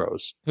deep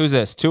throws. Who's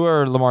this?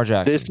 Tua or Lamar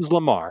Jackson? This is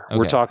Lamar. Okay.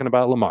 We're talking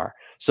about Lamar.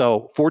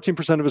 So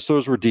 14% of his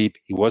throws were deep.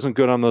 He wasn't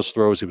good on those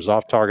throws. He was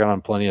off target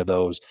on plenty of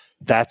those.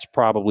 That's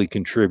probably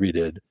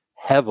contributed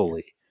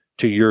heavily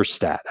to your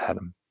stat,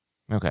 Adam.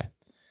 Okay.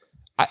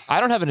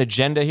 I don't have an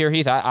agenda here,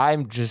 Heath.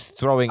 I'm just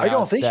throwing I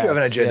don't out think stats. you have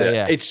an agenda.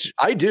 Yeah.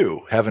 I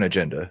do have an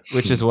agenda.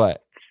 Which is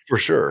what? For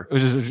sure.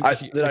 Which is, I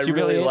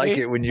really like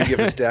it when you give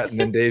a stat and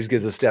then Dave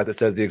gives a stat that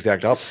says the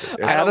exact opposite.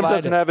 Adam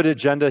doesn't have an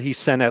agenda. He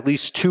sent at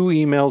least 2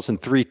 emails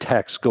and 3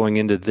 texts going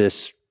into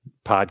this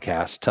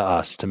podcast to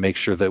us to make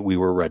sure that we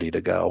were ready to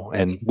go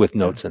and with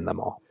notes in them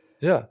all.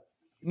 Yeah.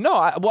 No,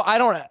 I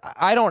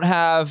don't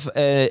have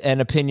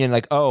an opinion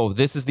like, oh,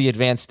 this is the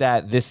advanced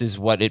stat. This is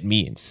what it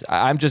means.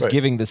 I'm just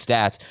giving the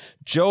stats.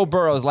 Joe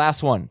Burrow's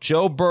last one.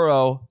 Joe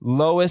Burrow,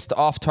 lowest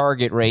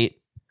off-target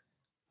rate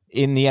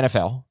in the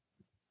NFL.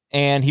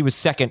 And he was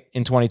second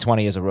in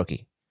 2020 as a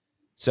rookie.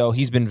 So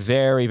he's been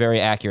very,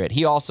 very accurate.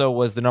 He also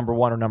was the number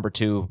 1 or number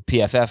 2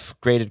 PFF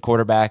graded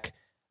quarterback.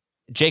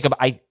 Jacob,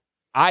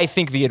 I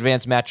think the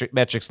advanced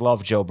metrics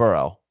love Joe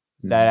Burrow.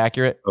 Is that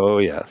accurate? Oh,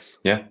 yes.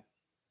 Yeah.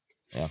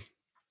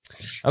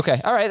 Okay.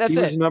 All right. That's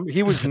it.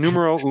 He was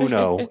numero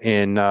uno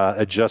in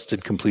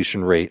adjusted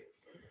completion rate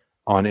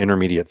on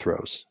intermediate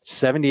throws.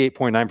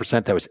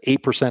 78.9%. That was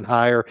 8%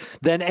 higher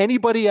than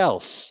anybody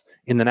else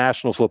in the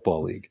National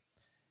Football League.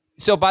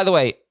 So, by the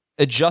way,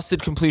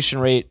 adjusted completion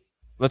rate,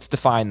 let's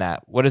define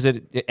that. What does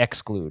it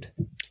exclude?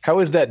 How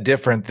is that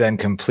different than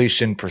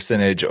completion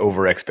percentage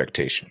over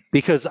expectation?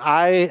 Because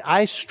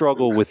I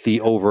struggle with the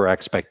over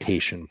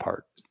expectation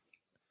part.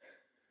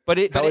 But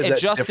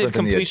adjusted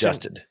completion,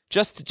 adjusted?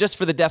 just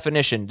for the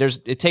definition,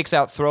 it takes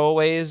out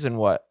throwaways and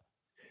what?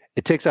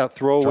 It takes out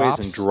throwaways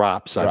and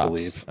drops, I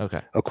believe.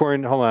 Okay.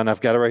 Hold on, I've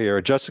got it right here.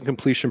 Adjusted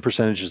completion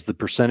percentage is the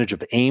percentage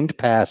of aimed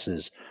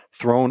passes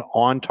thrown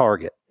on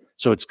target.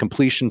 So it's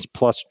completions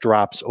plus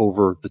drops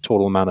over the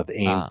total amount of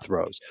aimed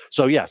throws.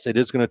 So yes, it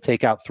is going to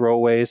take out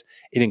throwaways.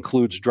 It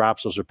includes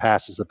drops. Those are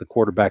passes that the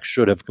quarterback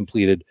should have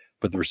completed,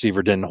 but the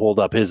receiver didn't hold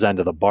up his end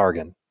of the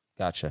bargain.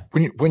 Gotcha.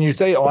 When you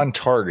say on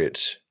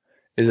target,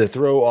 is a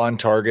throw on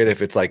target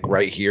if it's like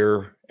right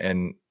here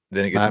and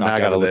then it gets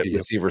knocked out of the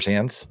receiver's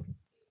hands?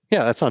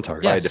 Yeah, that's on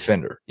target. By a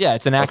defender. Yeah,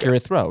 it's an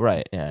accurate throw,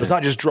 right? Yeah. It's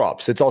not just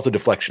drops; it's also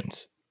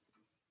deflections.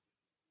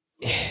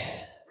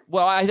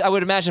 Well, I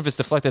would imagine if it's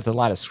deflected at the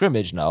line of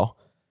scrimmage, no.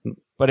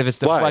 But if it's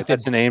deflected,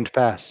 that's an aimed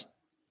pass.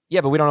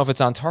 Yeah, but we don't know if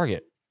it's on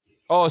target.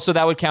 Oh, so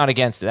that would count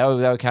against it. That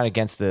would count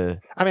against the.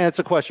 I mean, that's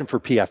a question for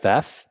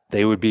PFF.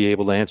 They would be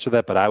able to answer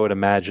that, but I would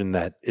imagine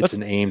that it's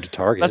an aimed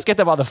target. Let's get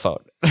them on the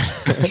phone.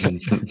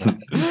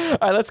 All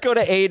right, let's go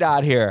to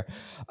ADOT here.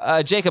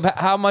 Jacob,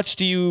 how much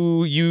do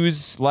you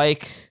use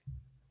count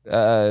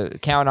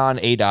on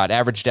ADOT,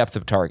 average depth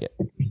of target?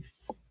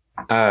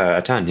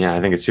 A ton, yeah.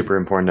 I think it's super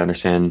important to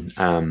understand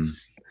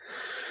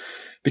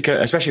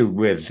because especially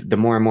with the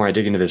more and more I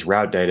dig into this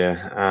route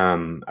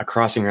data, a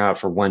crossing route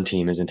for one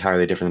team is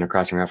entirely different than a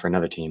crossing route for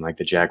another team. Like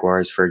the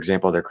Jaguars, for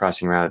example, their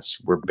crossing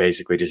routes were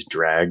basically just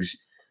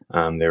drags.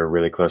 They were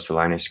really close to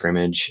line of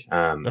scrimmage.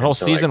 The whole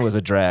season was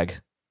a drag.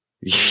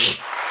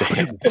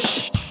 Damn.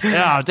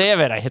 Oh, damn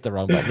it. I hit the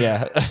wrong button.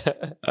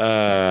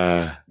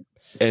 Yeah.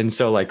 And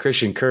so like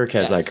Christian Kirk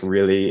has like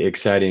really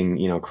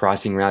exciting,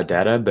 crossing route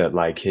data, but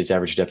like his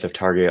average depth of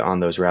target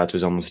on those routes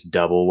was almost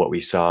double what we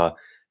saw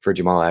for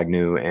Jamal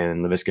Agnew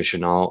and Laviska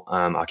Shenault,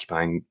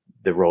 occupying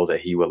the role that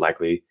he would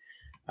likely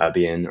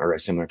be in, or a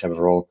similar type of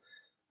role.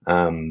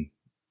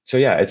 So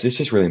yeah, it's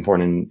just really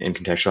important in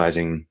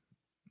contextualizing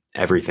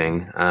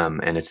everything.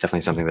 And it's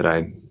definitely something that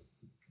I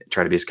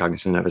try to be as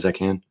cognizant of as I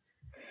can.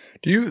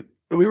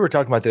 We were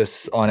talking about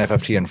this on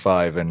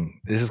FFTN5, and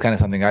this is kind of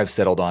something I've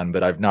settled on,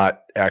 but I've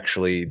not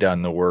actually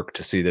done the work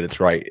to see that it's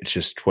right. It's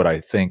just what I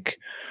think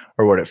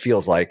or what it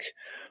feels like.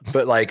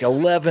 But like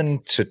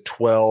 11 to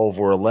 12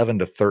 or 11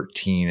 to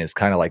 13 is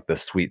kind of like the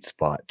sweet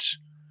spot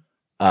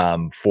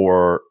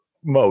for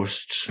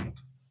most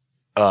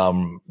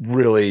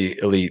really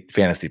elite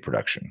fantasy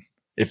production.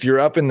 If you're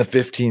up in the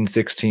 15,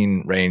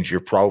 16 range,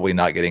 you're probably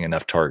not getting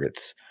enough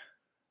targets.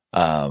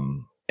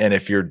 And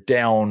if you're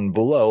down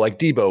below, like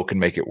Debo can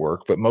make it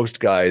work, but most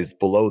guys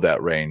below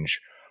that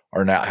range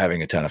are not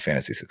having a ton of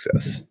fantasy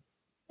success.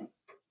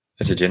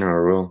 That's a general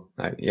rule.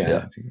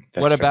 Yeah.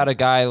 What about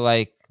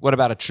what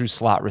about a true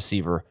slot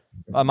receiver?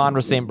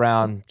 Amon-Ra St.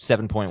 Brown,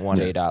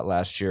 7.18 out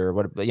last year.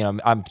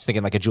 I'm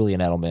thinking like a Julian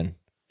Edelman.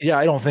 Yeah,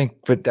 I don't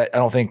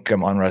think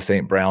Amon-Ra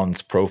St.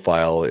 Brown's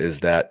profile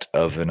is that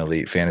of an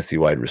elite fantasy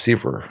wide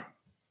receiver,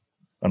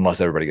 unless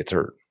everybody gets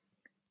hurt.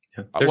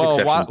 Yeah. There's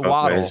exceptions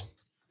both ways.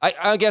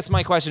 I guess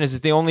my question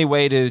is the only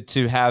way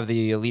to have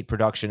the elite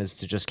production is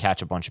to just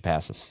catch a bunch of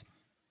passes,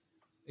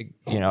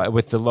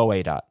 with the low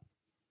ADOT.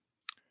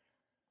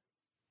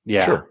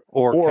 Yeah. Sure.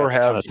 Or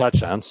have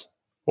touchdowns.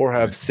 Or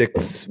have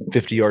 6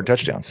 50-yard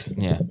touchdowns.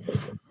 Yeah.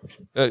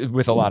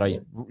 With a lot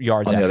of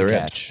yards on the after other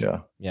catch. Edge.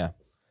 Yeah.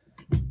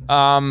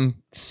 I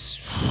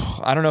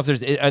don't know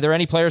if are there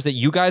any players that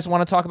you guys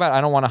want to talk about?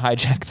 I don't want to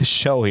hijack the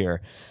show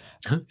here.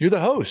 You're the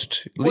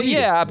host. Well,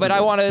 yeah, but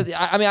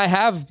I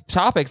have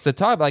topics to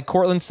talk about, like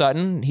Courtland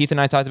Sutton. Heath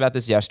and I talked about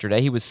this yesterday.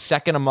 He was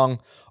second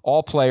among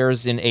all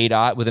players in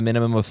ADOT with a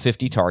minimum of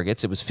 50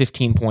 targets. It was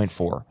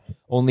 15.4.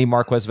 only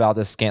Marquez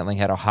Valdes-Scantling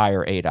had a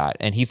higher ADOT.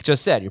 And Heath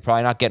just said, you're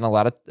probably not getting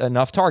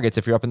enough targets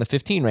if you're up in the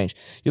 15 range.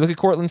 You look at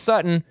Courtland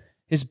Sutton,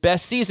 his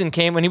best season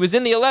came when he was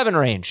in the 11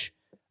 range.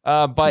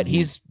 But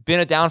he's been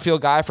a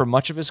downfield guy for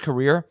much of his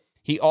career.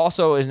 He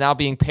also is now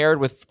being paired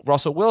with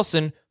Russell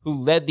Wilson, who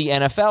led the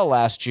NFL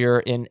last year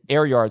in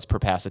air yards per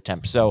pass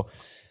attempt. So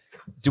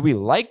do we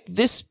like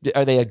this?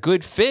 Are they a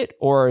good fit,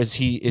 or is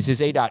his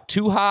ADOT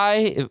too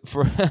high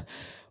for,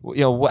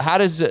 how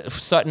do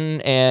Sutton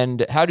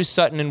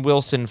and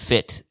Wilson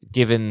fit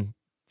given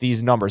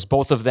these numbers?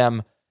 Both of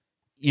them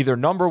either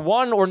number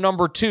 1 or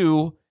number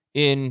 2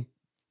 in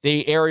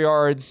the air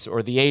yards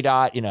or the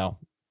ADOT,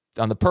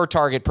 on the per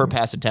target, per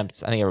pass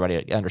attempts. I think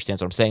everybody understands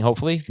what I'm saying,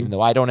 hopefully, even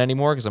though I don't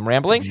anymore because I'm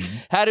rambling.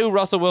 How do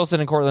Russell Wilson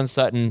and Courtland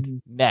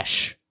Sutton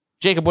mesh?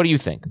 Jacob, what do you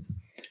think?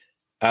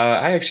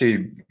 I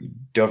actually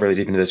dove really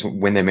deep into this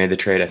when they made the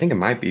trade. I think it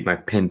might be my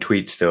pinned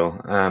tweet still,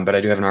 but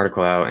I do have an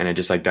article out, and it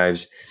just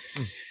dives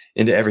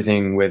into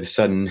everything with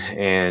Sutton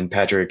and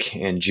Patrick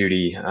and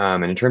Judy.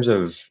 And in terms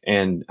of,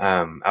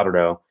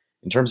 Alberto,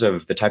 in terms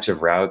of the types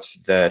of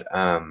routes that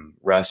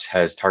Russ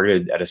has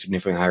targeted at a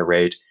significantly higher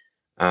rate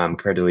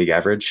compared to league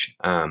average,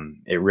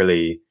 it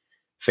really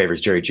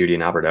favors Jerry Jeudy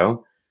and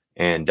Alberto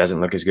and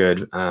doesn't look as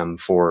good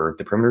for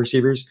the perimeter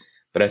receivers.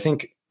 But I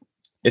think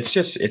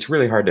it's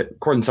really hard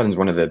Courtland Sutton is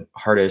one of the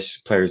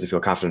hardest players to feel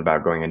confident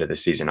about going into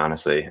this season,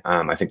 honestly.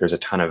 I think there's a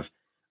ton of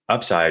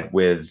upside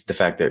with the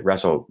fact that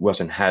Russell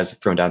Wilson has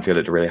thrown downfield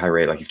at a really high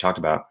rate, like you've talked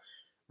about.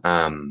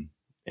 And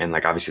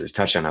obviously there's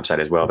touchdown upside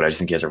as well, but I just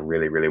think he has a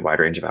really, really wide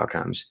range of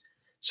outcomes.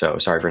 So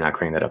sorry for not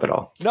clearing that up at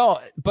all. No,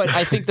 but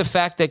I think the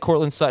fact that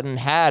Courtland Sutton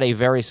had a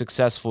very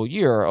successful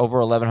year, over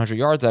 1,100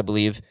 yards, I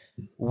believe,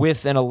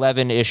 with an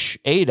 11-ish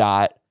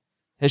ADOT,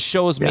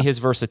 shows me his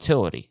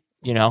versatility,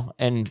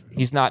 and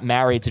he's not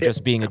married to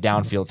just being a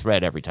downfield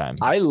threat every time.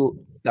 I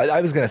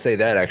was going to say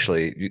that,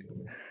 actually.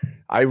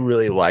 I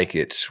really like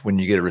it when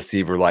you get a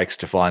receiver like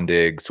Stephon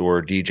Diggs or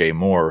DJ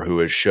Moore, who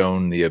has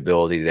shown the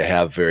ability to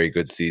have very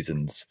good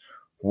seasons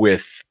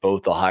with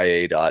both a high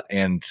ADOT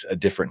and a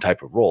different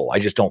type of role. I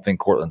just don't think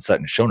Courtland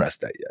Sutton's shown us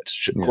that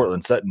yet.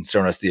 Courtland Sutton's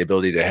shown us the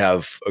ability to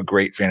have a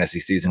great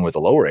fantasy season with a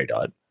lower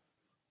ADOT.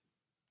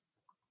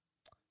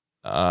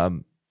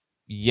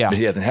 Yeah. But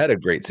he hasn't had a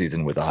great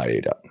season with a high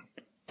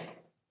ADOT.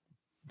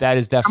 That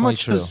is definitely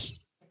true.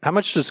 How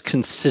much does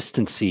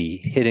consistency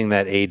hitting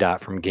that ADOT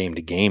from game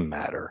to game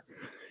matter?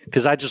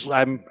 Because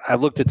I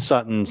looked at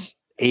Sutton's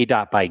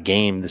ADOT by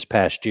game this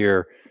past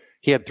year.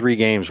 He had 3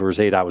 games where his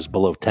ADOT was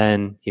below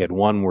 10. He had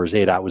 1 where his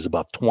ADOT was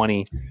above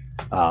 20.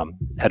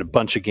 Had a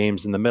bunch of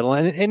games in the middle.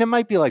 And it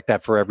might be like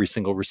that for every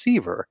single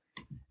receiver.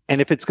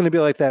 And if it's going to be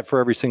like that for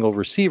every single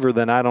receiver,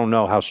 then I don't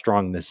know how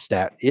strong this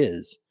stat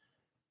is.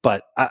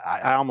 But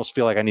I almost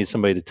feel like I need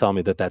somebody to tell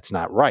me that that's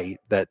not right,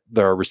 that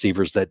there are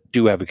receivers that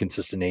do have a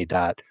consistent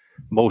ADOT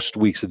most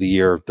weeks of the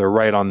year. They're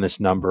right on this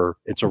number.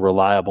 It's a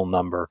reliable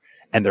number.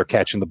 And they're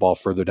catching the ball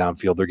further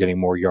downfield. They're getting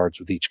more yards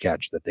with each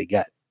catch that they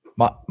get.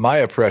 My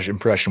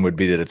impression would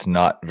be that it's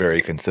not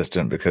very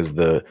consistent because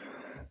the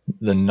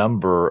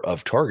number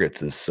of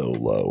targets is so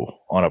low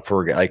on a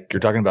per guy. Like you're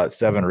talking about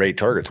 7 or 8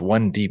 targets.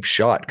 One deep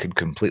shot could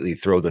completely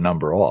throw the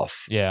number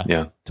off. Yeah,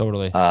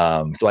 totally.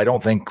 So I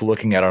don't think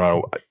looking at it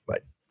on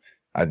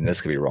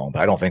this could be wrong,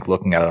 but I don't think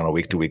looking at it on a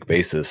week to week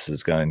basis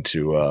is going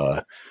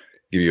to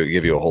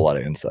give you a whole lot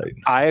of insight.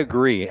 I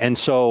agree. And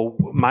so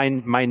my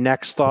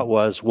next thought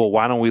was, well,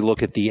 why don't we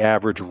look at the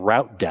average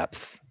route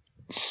depth?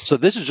 So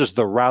this is just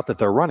the route that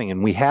they're running,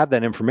 and we have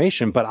that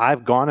information, but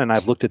I've gone and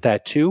I've looked at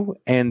that too,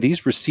 and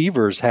these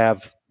receivers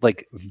have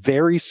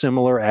very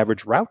similar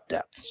average route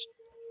depths.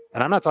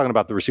 And I'm not talking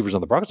about the receivers on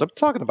the Broncos. I'm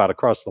talking about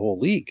across the whole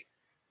league.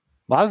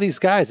 A lot of these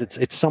guys,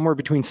 it's somewhere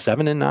between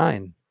 7 and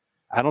 9.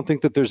 I don't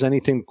think that there's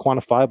anything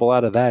quantifiable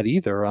out of that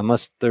either,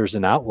 unless there's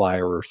an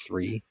outlier or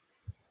 3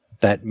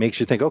 that makes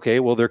you think, okay,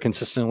 well, they're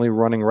consistently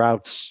running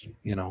routes,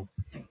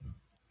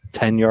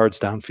 10 yards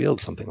downfield,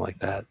 something like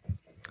that.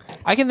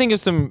 I can think of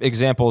some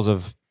examples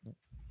of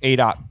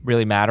ADOT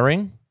really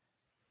mattering.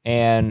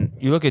 And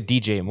you look at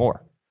DJ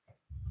Moore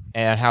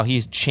and how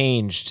he's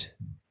changed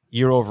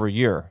year over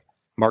year.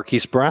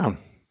 Marquise Brown.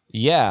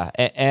 Yeah.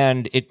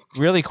 And it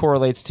really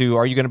correlates to,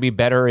 are you going to be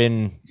better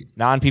in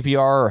non-PPR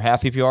or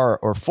half PPR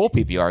or full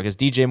PPR? Because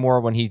DJ Moore,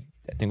 when I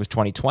think it was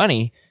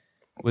 2020,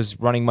 was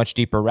running much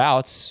deeper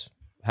routes.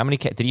 How many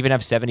did he even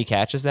have 70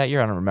 catches that year?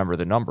 I don't remember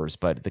the numbers,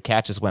 but the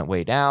catches went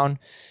way down.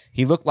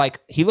 He looked like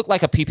a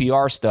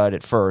PPR stud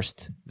at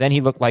first. Then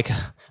he looked like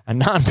a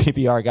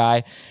non-PPR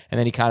guy, and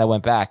then he kind of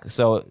went back.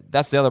 So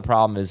that's the other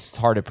problem, is it's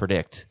hard to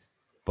predict.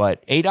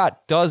 But ADOT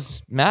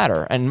does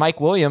matter. And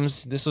Mike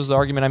Williams, this was the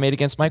argument I made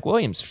against Mike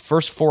Williams.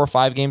 First 4 or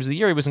 5 games of the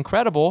year, he was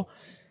incredible,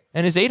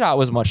 and his ADOT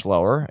was much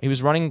lower. He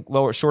was running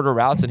shorter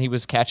routes, and he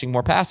was catching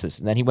more passes.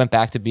 And then he went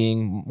back to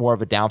being more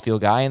of a downfield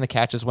guy, and the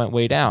catches went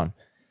way down.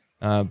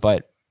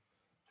 But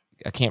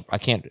I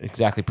can't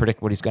exactly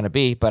predict what he's going to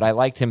be, but I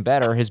liked him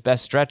better. His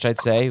best stretch,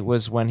 I'd say,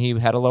 was when he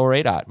had a lower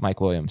ADOT,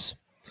 Mike Williams.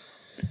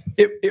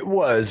 It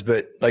was,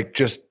 but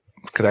just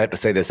because I have to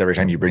say this every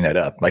time you bring that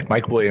up. Like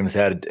Mike Williams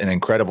had an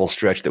incredible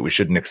stretch that we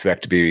shouldn't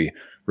expect to be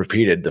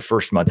repeated the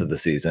first month of the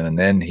season, and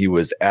then he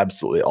was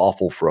absolutely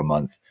awful for a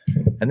month,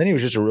 and then he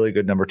was just a really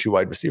good number 2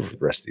 wide receiver for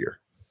the rest of the year.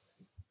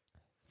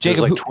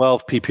 Jacob, like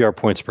 12 PPR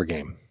points per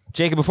game.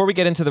 Jacob, before we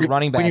get into the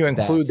running back when you stats,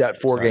 include that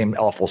 4-game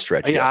awful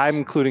stretch, yes. I'm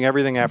including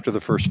everything after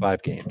the first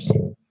 5 games.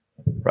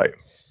 Right.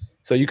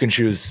 So you can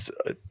choose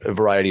a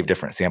variety of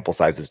different sample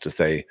sizes to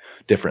say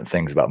different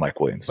things about Mike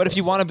Williams. But if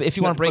you want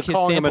to break his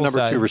calling him a sample number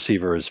size, 2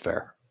 receiver is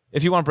fair.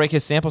 If you want to break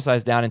his sample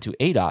size down into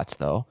ADOTs,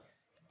 though,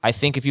 I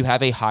think if you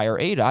have a higher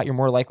ADOT, you're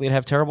more likely to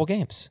have terrible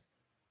games.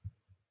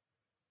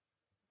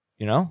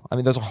 You know, I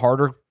mean, those are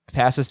harder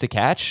passes to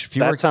catch.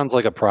 That sounds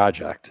like a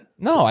project.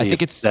 No, I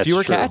think it's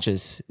fewer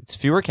catches. It's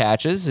fewer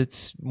catches.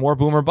 It's more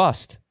boom or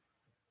bust.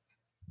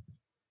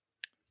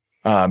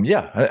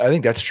 Yeah, I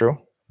think that's true.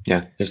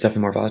 Yeah, there's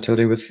definitely more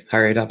volatility with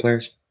higher ADOT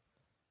players.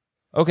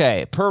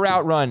 Okay, per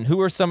route run, who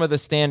are some of the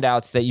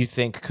standouts that you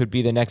think could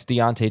be the next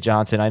Deontay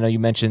Johnson? I know you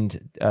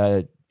mentioned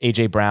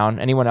A.J. Brown.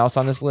 Anyone else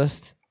on this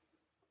list?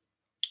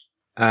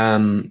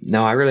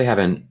 No, I really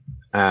haven't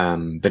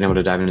been able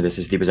to dive into this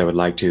as deep as I would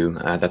like to.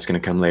 That's going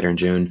to come later in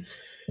June.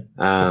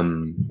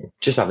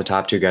 Just off the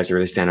top, 2 guys that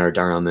really stand out are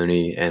Darnell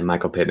Mooney and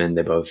Michael Pittman.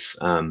 They both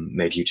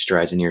made huge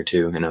strides in year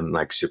 2, and I'm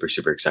like super,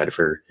 super excited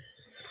for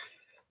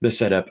the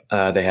setup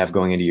they have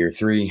going into year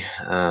 3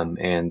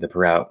 and the per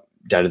route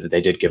data that they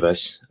did give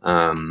us.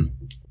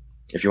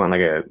 If you want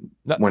like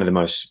one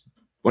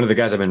of the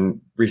guys I've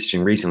been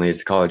researching recently is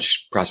the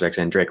college prospects,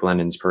 and Drake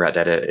London's per route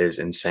data is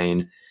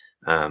insane.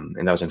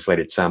 And that was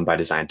inflated some by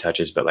design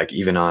touches, but like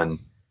even on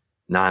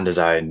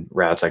non-design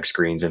routes like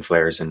screens and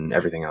flares and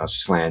everything else,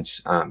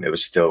 slants, it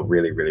was still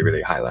really, really,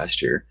 really high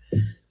last year.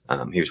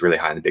 He was really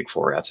high in the big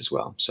 4 routes as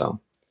well. So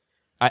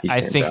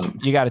I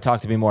think you got to talk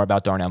to me more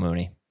about Darnell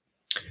Mooney.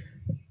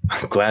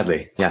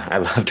 Gladly. Yeah, I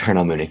love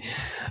Darnell Mooney.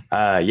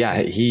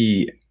 Yeah,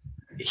 he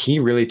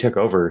really took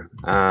over.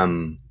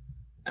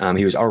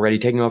 He was already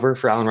taking over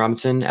for Allen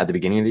Robinson at the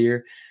beginning of the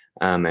year,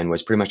 and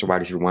was pretty much a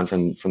wide receiver 1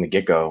 from the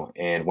get-go.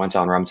 And once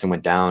Allen Robinson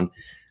went down,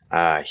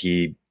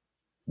 he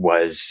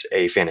was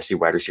a fantasy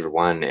wide receiver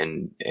 1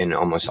 in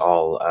almost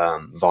all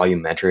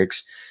volume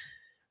metrics.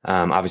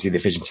 Obviously, the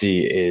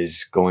efficiency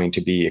is going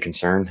to be a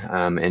concern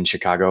in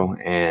Chicago,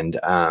 and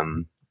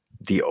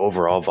the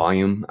overall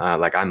volume,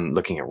 like I'm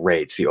looking at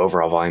rates, the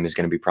overall volume is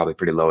going to be probably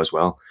pretty low as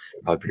well,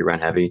 probably pretty run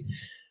heavy.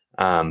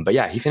 But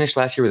yeah, he finished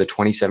last year with a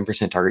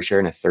 27% target share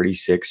and a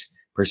 36%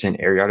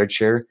 air yardage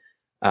share.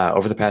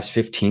 Over the past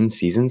 15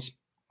 seasons,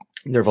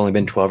 there have only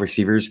been 12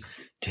 receivers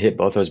to hit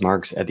both those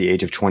marks at the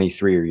age of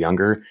 23 or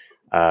younger.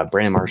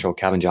 Brandon Marshall,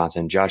 Calvin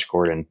Johnson, Josh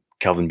Gordon,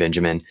 Kelvin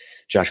Benjamin,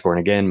 Josh Gordon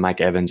again,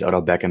 Mike Evans,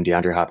 Odell Beckham,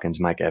 DeAndre Hopkins,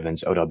 Mike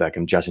Evans, Odell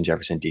Beckham, Justin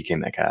Jefferson, DK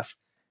Metcalf.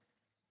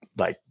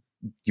 Like,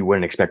 you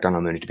wouldn't expect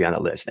Darnell Mooney to be on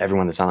that list.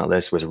 Everyone that's on that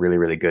list was really,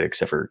 really good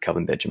except for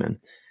Kelvin Benjamin.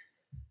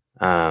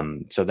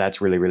 So that's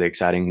really, really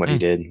exciting what he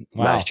did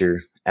last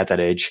year at that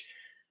age.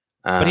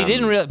 But he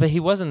didn't really. But he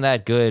wasn't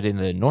that good in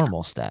the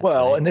normal stats.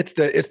 Well, right? and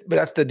but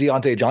that's the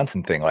Deontay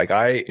Johnson thing. Like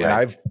and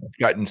I've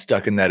gotten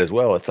stuck in that as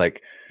well. It's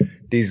like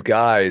these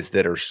guys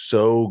that are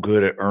so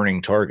good at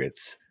earning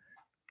targets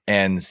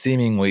and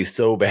seemingly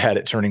so bad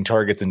at turning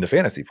targets into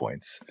fantasy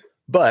points.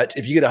 But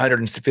if you get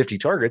 150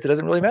 targets, it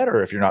doesn't really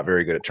matter if you're not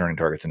very good at turning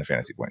targets into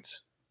fantasy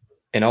points.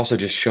 And also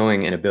just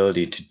showing an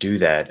ability to do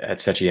that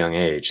at such a young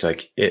age,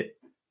 like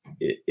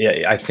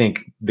I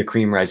think the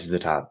cream rises to the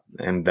top,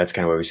 and that's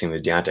kind of what we've seen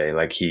with Deontay.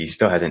 Like, he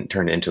still hasn't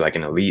turned into like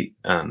an elite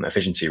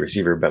efficiency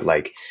receiver, but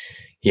like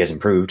he has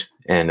improved,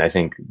 and I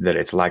think that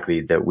it's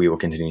likely that we will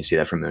continue to see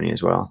that from Mooney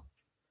as well.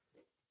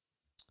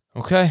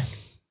 Okay,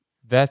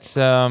 that's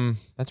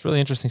really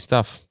interesting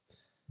stuff.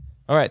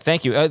 All right,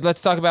 thank you.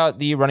 Let's talk about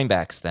the running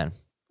backs then.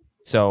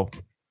 So,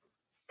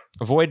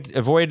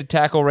 avoid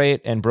tackle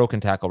rate and broken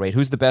tackle rate.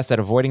 Who's the best at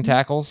avoiding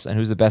tackles, and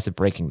who's the best at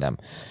breaking them?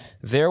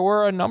 There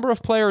were a number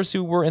of players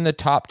who were in the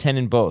top 10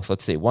 in both.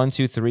 Let's see, 1,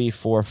 2, 3,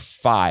 4,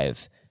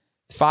 5.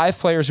 5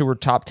 players who were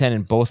top 10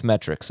 in both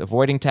metrics,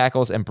 avoiding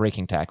tackles and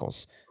breaking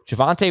tackles.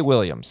 Javonte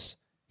Williams,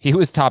 he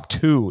was top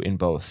 2 in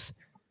both.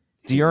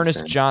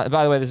 Dearness Johnson,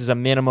 by the way, this is a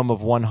minimum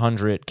of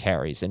 100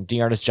 carries, and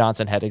Dearness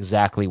Johnson had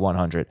exactly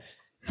 100.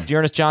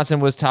 Dearness Johnson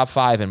was top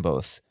 5 in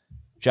both.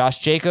 Josh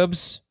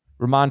Jacobs,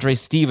 Ramondre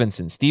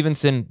Stevenson.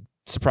 Stevenson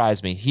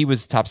surprised me. He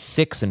was top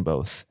 6 in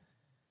both.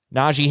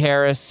 Najee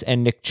Harris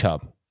and Nick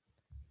Chubb.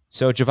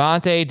 So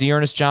Javonte,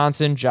 Dearness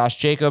Johnson, Josh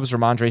Jacobs,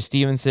 Ramondre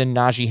Stevenson,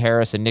 Najee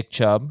Harris, and Nick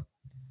Chubb.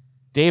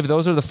 Dave,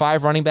 those are the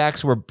 5 running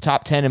backs who were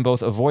top 10 in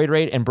both avoid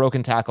rate and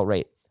broken tackle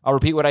rate. I'll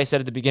repeat what I said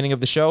at the beginning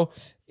of the show.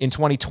 In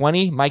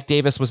 2020, Mike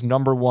Davis was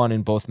number 1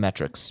 in both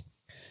metrics.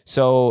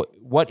 So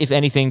what, if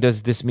anything,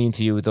 does this mean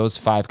to you, those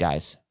 5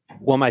 guys?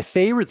 Well, my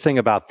favorite thing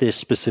about this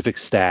specific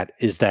stat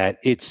is that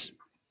it's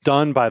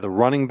done by the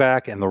running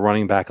back and the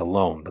running back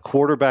alone. The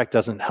quarterback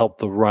doesn't help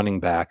the running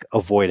back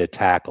avoid a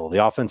tackle.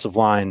 The offensive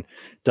line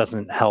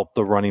doesn't help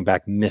the running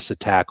back miss a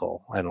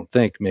tackle. I don't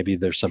think. Maybe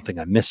there's something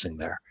I'm missing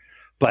there.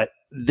 But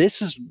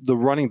this is the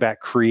running back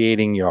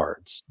creating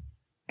yards.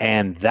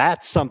 And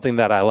that's something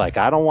that I like.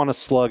 I don't want to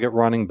slug at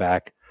running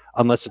back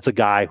unless it's a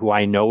guy who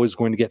I know is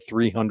going to get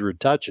 300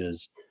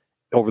 touches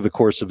over the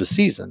course of a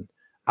season.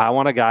 I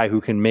want a guy who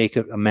can make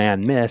a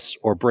man miss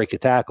or break a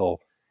tackle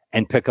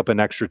and pick up an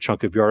extra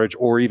chunk of yardage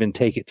or even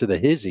take it to the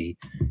hizzy.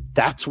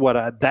 That's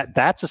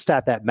that's a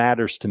stat that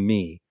matters to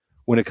me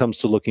when it comes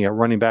to looking at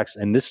running backs.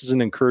 And this is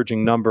an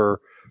encouraging number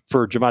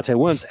for Javonte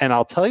Williams. And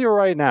I'll tell you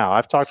right now,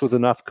 I've talked with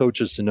enough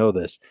coaches to know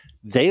this.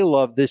 They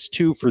love this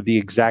too for the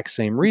exact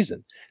same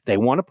reason. They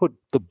want to put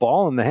the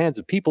ball in the hands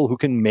of people who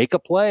can make a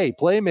play,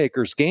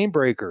 playmakers, game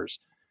breakers.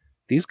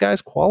 These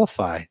guys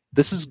qualify.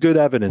 This is good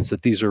evidence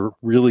that these are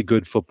really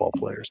good football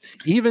players.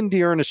 Even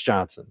Dearness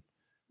Johnson.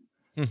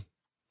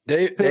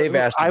 Dave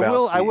asked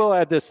about I will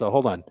add this, though.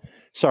 Hold on.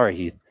 Sorry,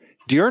 Heath.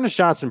 Dearness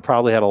Johnson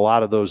probably had a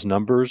lot of those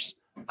numbers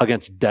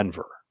against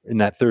Denver in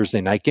that Thursday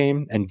night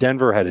game, and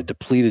Denver had a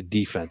depleted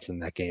defense in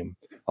that game.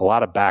 A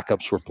lot of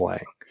backups were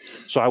playing.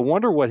 So I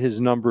wonder what his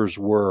numbers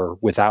were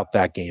without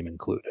that game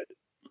included.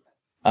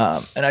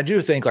 And I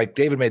do think, like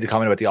David made the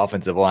comment about the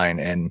offensive line,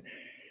 and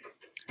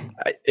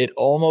it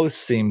almost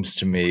seems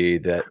to me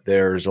that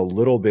there's a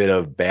little bit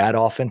of bad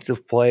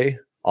offensive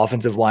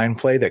line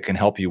play that can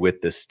help you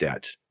with this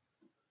stat,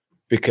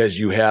 because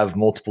you have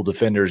multiple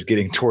defenders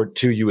getting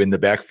to you in the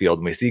backfield.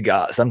 And we see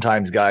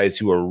sometimes guys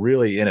who are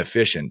really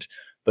inefficient,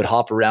 but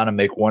hop around and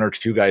make one or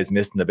two guys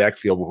miss in the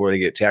backfield before they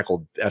get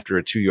tackled after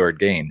a 2-yard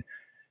gain.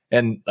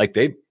 And like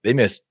they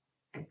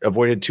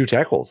avoided 2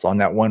 tackles on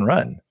that one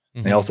run.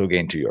 Mm-hmm. They also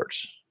gained 2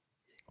 yards.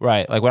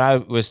 Right. Like when I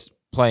was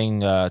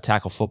playing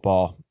tackle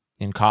football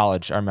in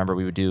college, I remember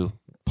we would do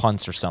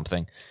punts or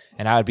something,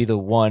 and I would be the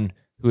one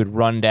who would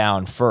run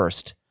down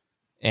first,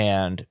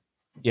 and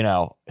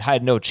I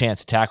had no chance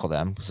to tackle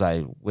them because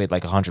I weighed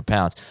like 100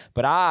 pounds,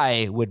 but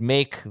I would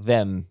make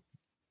them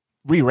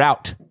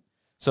reroute.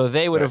 So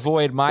they would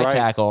avoid my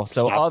tackle.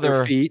 So Stop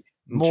other feet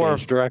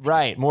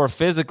more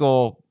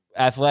physical,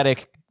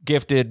 athletic,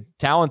 gifted,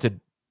 talented,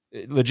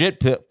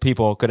 legit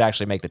people could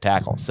actually make the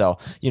tackle. So,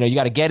 you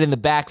got to get in the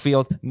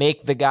backfield,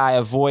 make the guy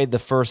avoid the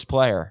first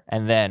player,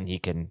 and then he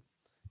can,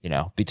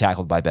 be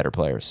tackled by better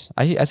players.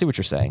 I see what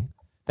you're saying.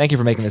 Thank you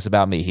for making this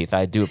about me, Heath.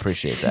 I do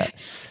appreciate that.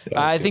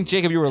 I think,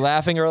 Jacob, you were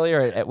laughing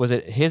earlier. Was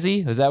it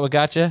hizzy? Was that what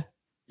got you?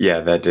 Yeah,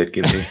 that did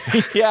get me.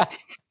 Yeah.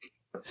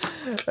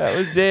 That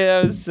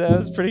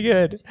was pretty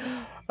good.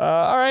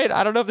 All right.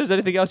 I don't know if there's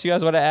anything else you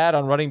guys want to add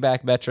on running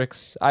back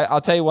metrics.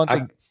 I'll tell you one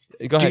thing.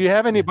 Go ahead. Do you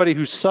have anybody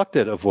who sucked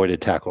at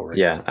avoided tackle rate?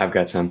 Yeah, I've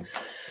got some.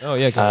 Oh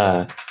yeah. Go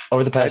ahead.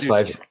 Over the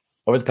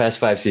past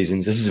 5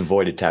 seasons, this is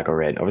avoided tackle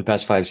rate. Over the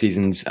past 5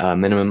 seasons,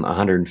 minimum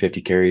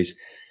 150 carries.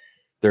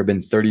 There have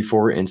been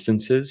 34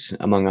 instances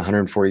among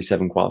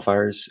 147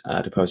 qualifiers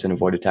to post an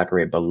avoided tackle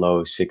rate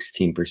below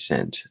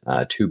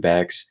 16%. 2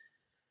 backs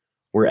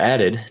were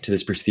added to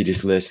this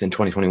prestigious list in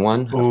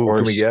 2021. Ooh,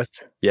 can we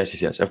guess?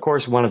 Yes. Of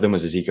course, one of them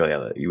was Ezekiel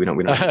Elliott. We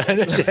don't.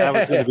 That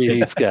was going to be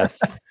Heath's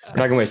guess. We're not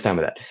going to waste time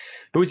with that.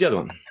 Who was the other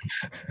one?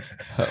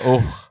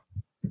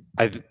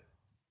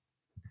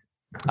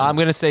 I'm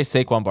going to say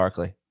Saquon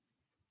Barkley.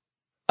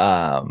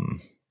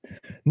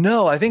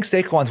 No, I think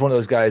Saquon's one of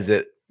those guys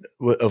that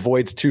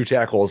avoids 2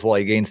 tackles while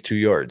he gains 2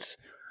 yards.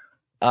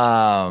 He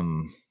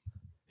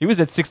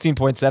was at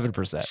 16.7%.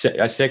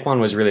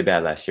 Saquon was really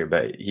bad last year,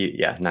 but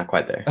not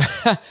quite there.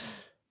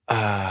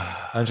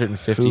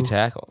 150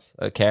 tackles,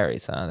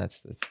 carries, huh?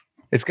 That's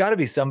It's got to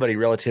be somebody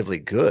relatively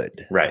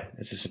good, right?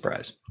 It's a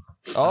surprise.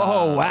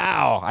 Oh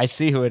wow! I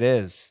see who it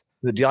is.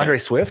 The DeAndre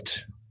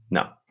Swift?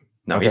 No,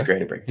 Okay. He's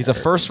great at breaking. He's a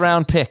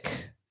first-round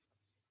pick,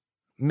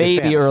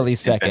 maybe early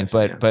second,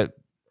 but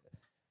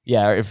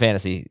in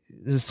fantasy,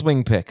 it's a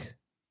swing pick.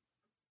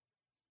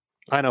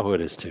 I know who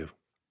it is too.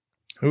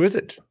 Who is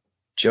it?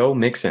 Joe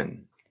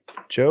Mixon.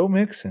 Joe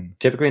Mixon.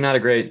 Typically not a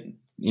great,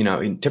 he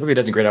typically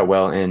doesn't grade out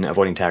well in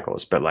avoiding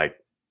tackles, but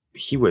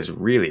he was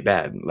really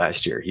bad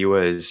last year.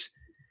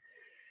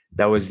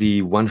 That was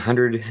the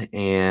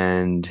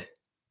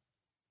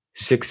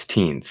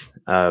 116th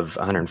of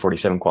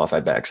 147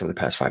 qualified backs over the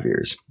past 5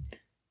 years.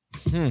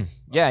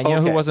 Yeah, and you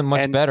know who wasn't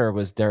much better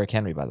was Derrick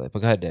Henry, by the way. But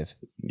go ahead, Dave.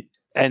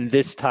 And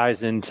this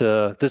ties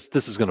into this.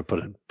 This is going to put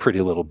a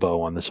pretty little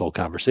bow on this whole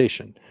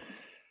conversation.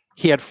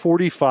 He had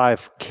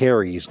 45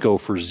 carries go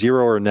for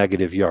 0 or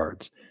negative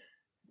yards.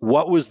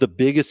 What was the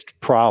biggest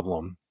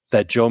problem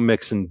that Joe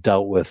Mixon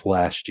dealt with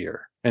last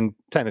year? And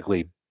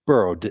technically,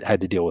 Burrow had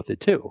to deal with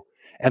it too.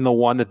 And the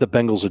one that the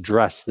Bengals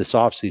addressed this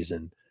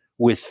offseason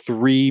with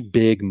 3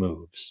 big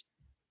moves.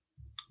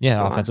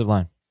 Yeah, offensive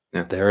line.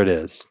 Yeah. There it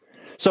is.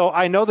 So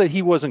I know that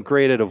he wasn't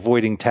great at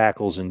avoiding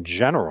tackles in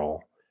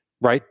general,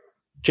 right,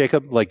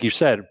 Jacob? Like you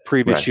said,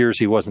 previous years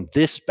he wasn't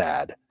this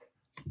bad.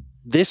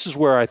 This is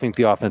where I think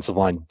the offensive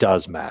line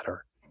does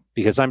matter,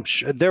 because I'm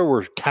sure there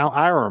were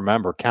I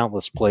remember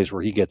countless plays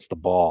where he gets the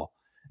ball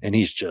and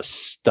he's just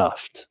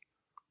stuffed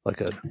like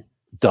a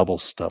double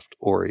stuffed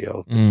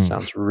Oreo. That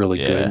sounds really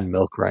good in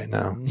milk right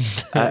now.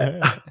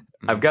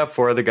 I've got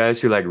 4 other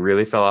guys who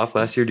really fell off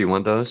last year. Do you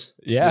want those?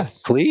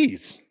 Yes,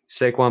 please.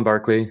 Saquon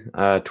Barkley,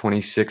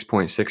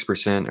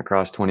 26.6%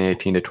 across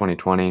 2018 to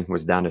 2020,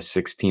 was down to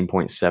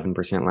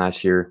 16.7%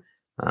 last year.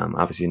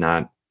 Obviously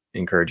not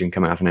encouraging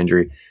coming off an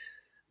injury.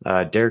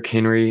 Derrick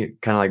Henry,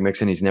 kind of like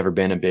Mixon, he's never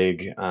been a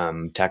big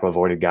tackle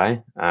avoided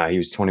guy. He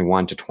was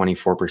 21 to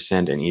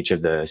 24% in each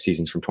of the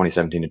seasons from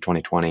 2017 to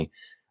 2020.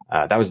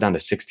 That was down to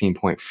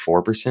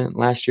 16.4%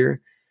 last year.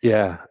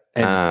 Yeah.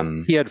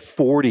 And he had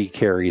 40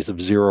 carries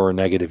of 0 or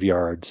negative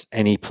yards,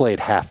 and he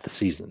played half the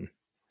season.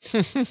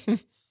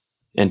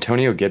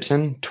 Antonio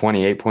Gibson,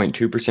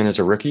 28.2% as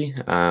a rookie,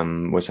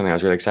 was something I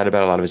was really excited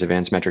about. A lot of his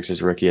advanced metrics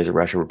as a rookie, as a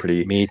rusher, were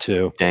pretty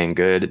dang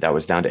good. That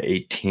was down to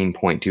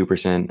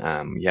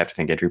 18.2%. You have to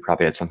think injury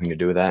probably had something to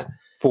do with that.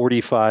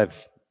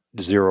 45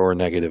 0 or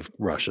negative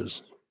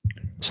rushes.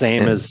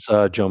 Same as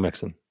Joe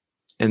Mixon.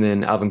 And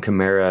then Alvin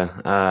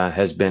Kamara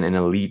has been an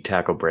elite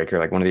tackle breaker,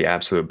 like one of the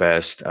absolute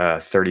best,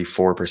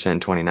 34%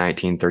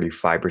 2019,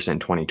 35%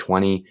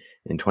 2020.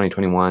 In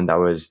 2021, that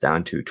was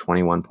down to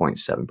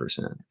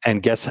 21.7%.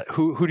 And guess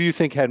who do you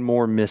think had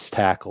more missed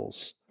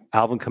tackles?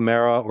 Alvin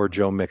Kamara or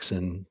Joe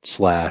Mixon /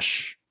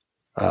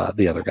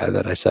 the other guy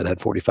that I said had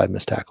 45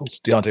 missed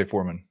tackles? Deontay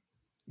Foreman.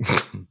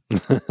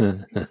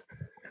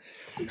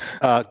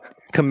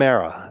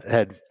 Kamara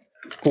had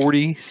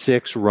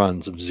 46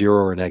 runs of 0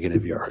 or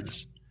negative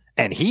yards.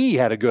 And he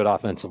had a good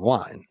offensive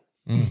line.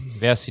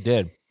 Yes, he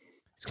did.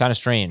 It's kind of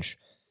strange.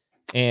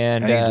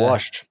 And he's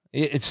washed.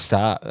 It's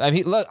stop. I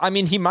mean, look. I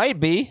mean, he might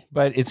be,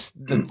 but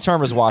the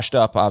term is washed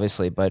up,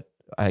 obviously. But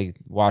I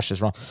washed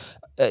is wrong.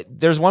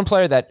 There's one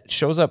player that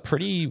shows up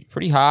pretty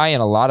high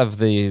in a lot of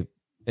the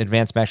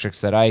advanced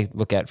metrics that I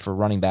look at for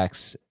running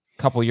backs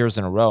a couple years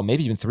in a row,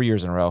 maybe even 3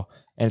 years in a row.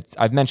 And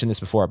I've mentioned this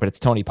before, but it's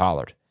Tony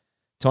Pollard.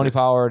 Tony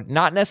Pollard,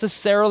 not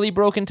necessarily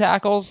broken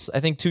tackles.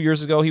 I think 2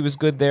 years ago he was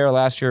good there.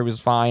 Last year he was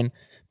fine,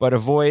 but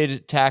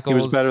avoid tackles.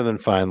 He was better than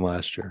fine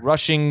last year.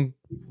 Rushing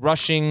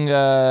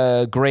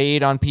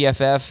grade on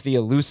PFF, the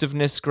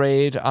elusiveness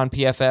grade on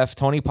PFF.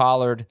 Tony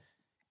Pollard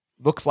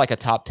looks like a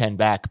top 10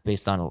 back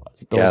based on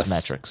those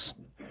metrics.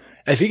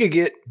 If he could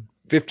get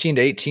 15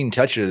 to 18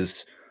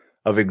 touches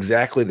of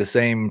exactly the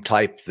same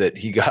type that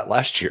he got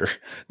last year,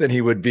 then he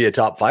would be a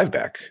top 5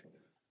 back.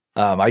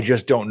 I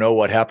just don't know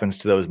what happens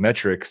to those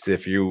metrics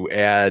if you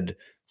add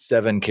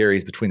 7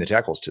 carries between the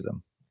tackles to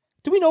them.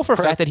 Do we know for a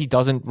fact that he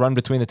doesn't run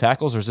between the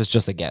tackles, or is this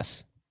just a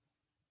guess?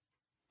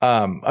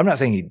 I'm not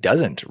saying he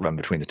doesn't run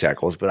between the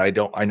tackles, but I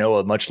know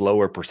a much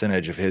lower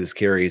percentage of his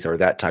carries are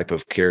that type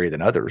of carry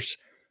than others.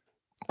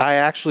 I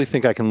actually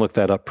think I can look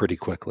that up pretty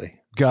quickly.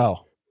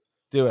 Go.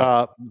 Do it.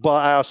 Well,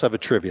 I also have a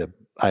trivia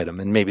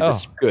item, and maybe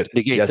this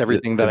negates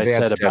everything that I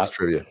said about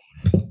trivia.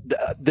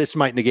 This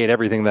might negate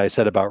everything that I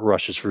said about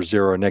rushes for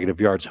 0 or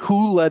negative yards.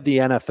 Who led the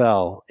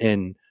NFL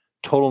in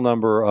total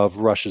number of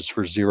rushes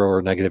for 0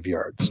 or negative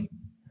yards?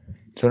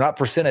 So not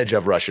percentage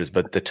of rushes,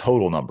 but the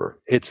total number.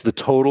 It's the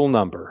total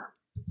number.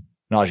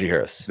 Najee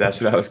Harris. That's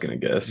what I was going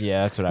to guess.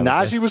 Yeah, that's what I would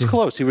Najee guess was too.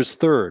 close. He was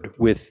third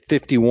with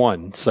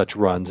 51 such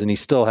runs, and he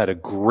still had a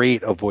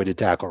great avoided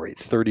tackle rate,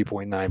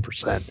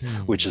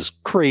 30.9%, which is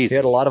crazy. He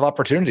had a lot of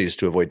opportunities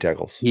to avoid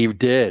tackles. He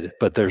did,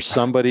 but there's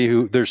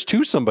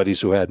two somebodies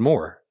who had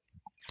more.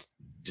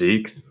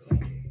 Zeke?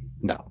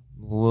 No.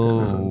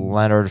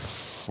 Leonard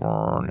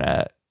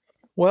Fournette.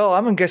 Well,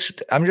 I'm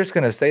just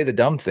going to say the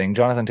dumb thing,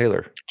 Jonathan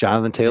Taylor.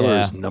 Jonathan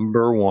Taylor is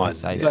number one.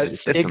 That's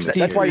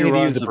why you need to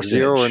use the percentage.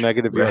 0 or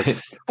negative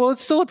yards. Well,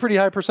 it's still a pretty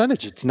high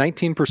percentage. It's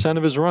 19%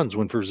 of his runs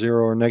went for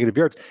 0 or negative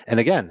yards. And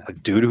again, a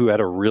dude who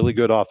had a really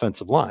good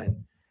offensive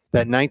line.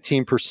 That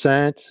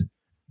 19%,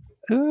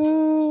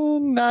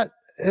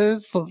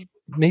 is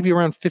maybe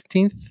around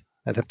 15th.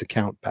 I'd have to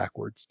count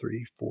backwards.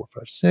 3, 4,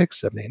 5, 6,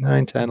 7, 8,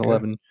 9, 10,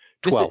 11,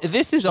 12.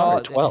 This is all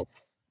 12.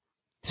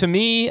 To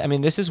me, I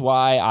mean, this is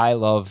why I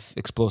love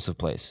explosive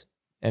plays.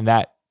 And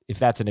that, if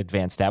that's an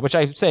advanced stat, which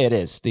I say it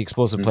is, the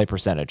explosive play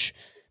percentage.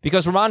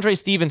 Because Ramondre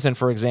Stevenson,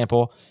 for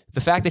example,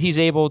 the fact that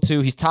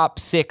he's top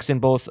 6 in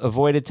both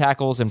avoided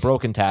tackles and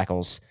broken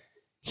tackles.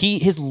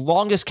 His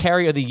longest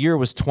carry of the year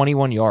was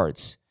 21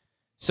 yards.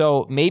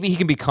 So maybe he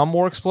can become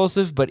more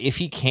explosive, but if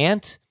he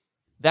can't,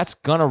 that's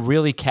gonna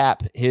really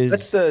cap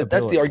his. That's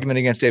the argument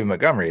against David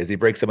Montgomery, is he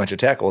breaks a bunch of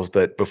tackles,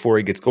 but before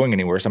he gets going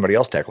anywhere, somebody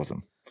else tackles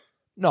him.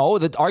 No,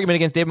 the argument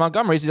against David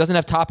Montgomery is he doesn't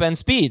have top end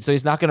speed, so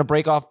he's not going to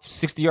break off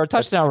 60-yard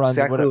touchdown runs.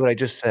 Exactly what I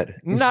just said.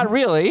 Not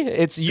really.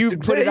 It's you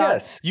put it on.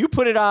 You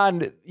put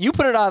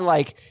it on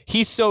like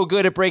he's so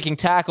good at breaking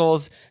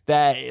tackles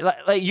that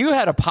like you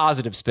had a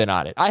positive spin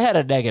on it. I had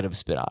a negative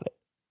spin on it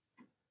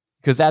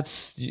because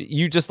that's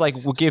you just like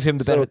will give him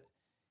the benefit.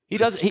 He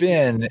does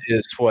spin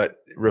is what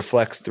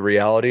reflects the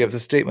reality of the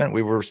statement.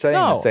 We were saying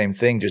the same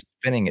thing, just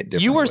spinning it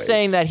different. You were ways.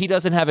 saying that he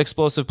doesn't have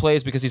explosive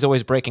plays because he's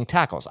always breaking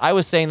tackles. I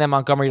was saying that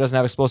Montgomery doesn't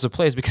have explosive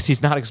plays because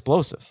he's not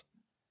explosive.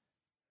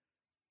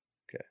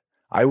 Okay.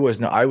 I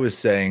was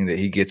saying that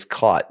he gets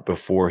caught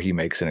before he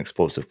makes an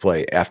explosive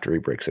play after he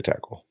breaks a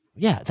tackle.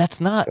 Yeah, that's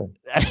not.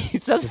 He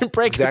doesn't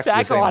break the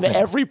tackle on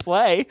every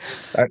play.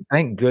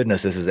 Thank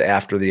goodness this is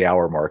after the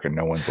hour mark and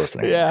no one's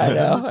listening.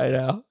 Yeah, I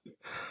know.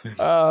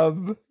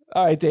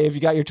 All right, Dave,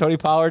 you got your Tony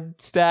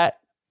Pollard stat?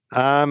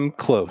 I'm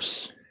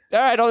close.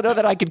 I don't know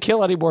that I could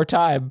kill any more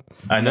time.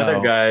 Another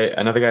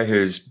guy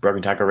whose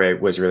broken tackle rate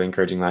was really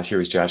encouraging last year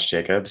was Josh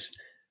Jacobs.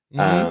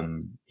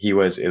 Mm-hmm. He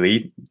was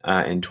elite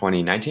in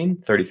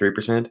 2019,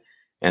 33%,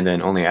 and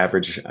then only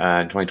average in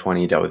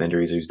 2020. He dealt with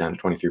injuries. He was down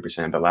to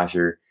 23%, but last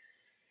year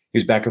he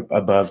was back up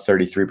above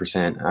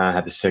 33%.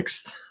 Had the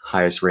sixth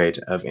highest rate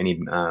of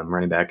any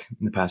running back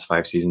in the past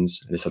 5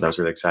 seasons. I just thought that was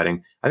really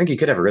exciting. I think he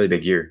could have a really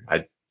big year.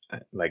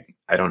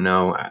 I don't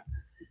know.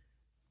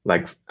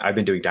 I've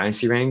been doing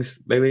dynasty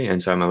rankings lately,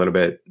 and so I'm a little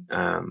bit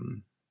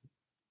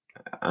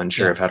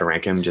unsure of how to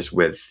rank him just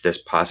with this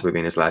possibly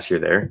being his last year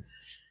there.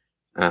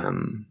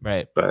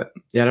 Right. But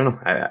yeah, I don't know.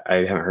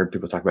 I haven't heard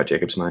people talk about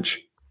Jacobs much.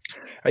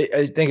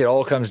 I think it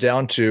all comes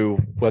down to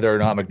whether or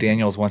not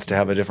McDaniels wants to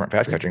have a different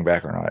pass catching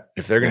back or not.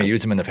 If they're going to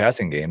use him in the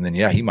passing game, then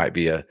he might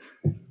be a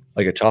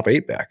top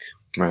 8 back.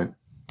 Right.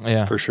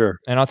 Yeah, for sure.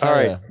 And I'll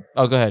tell you.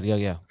 Oh, go ahead.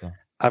 Yeah. Go.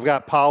 I've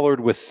got Pollard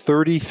with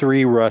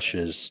 33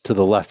 rushes to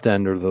the left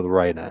end or the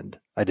right end.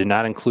 I did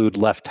not include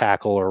left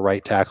tackle or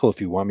right tackle.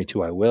 If you want me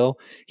to, I will.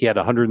 He had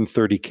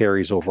 130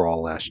 carries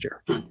overall last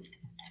year.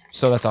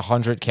 So that's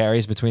 100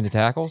 carries between the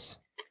tackles?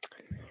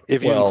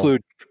 If you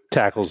include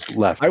tackles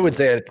left. I would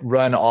say a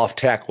run off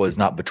tackle is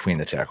not between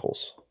the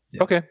tackles.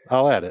 Okay,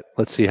 I'll add it.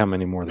 Let's see how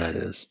many more that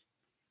is.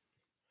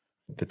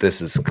 But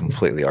this is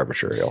completely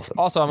arbitrary also.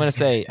 Also, I'm going to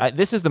say,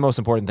 this is the most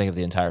important thing of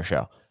the entire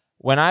show.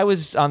 When I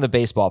was on the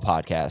baseball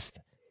podcast,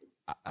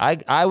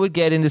 I would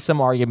get into some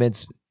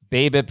arguments,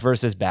 BABIP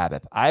versus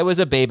BABIP. I was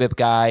a BABIP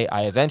guy.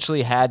 I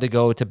eventually had to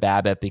go to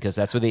BABIP because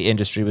that's what the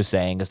industry was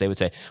saying, because they would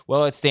say,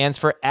 well, it stands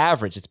for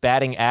average. It's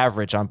batting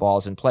average on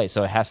balls in play,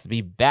 so it has to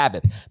be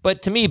BABIP.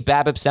 But to me,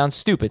 BABIP sounds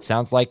stupid.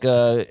 Sounds like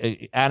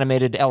a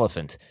animated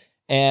elephant.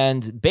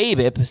 And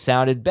BABIP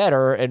sounded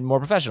better and more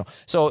professional.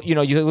 So,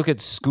 you look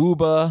at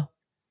scuba.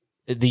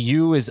 The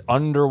U is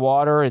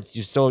underwater.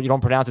 You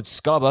don't pronounce it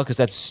scuba because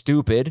that's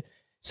stupid.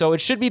 So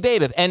it should be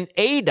BABIP. And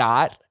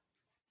ADOT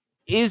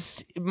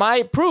is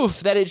my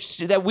proof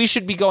that we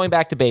should be going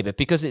back to BABIP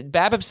because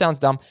BABIP sounds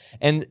dumb.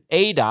 And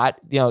ADOT,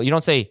 you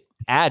don't say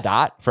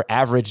ADOT for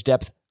average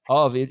depth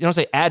of. You don't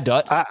say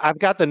ADOT. I've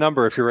got the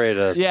number if you're ready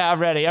to. Yeah, I'm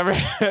ready. I'm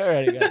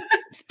ready.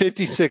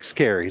 56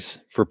 carries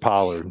for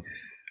Pollard.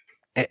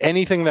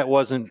 Anything that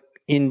wasn't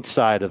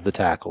inside of the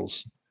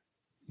tackles.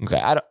 Okay,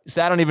 I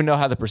don't even know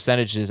how the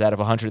percentage is out of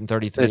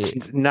 133.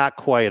 It's not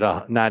quite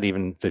not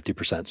even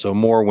 50%. So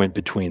more went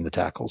between the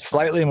tackles.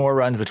 Slightly more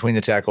runs between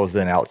the tackles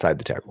than outside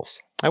the tackles.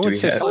 I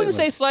wouldn't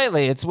say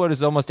slightly. It's what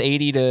is almost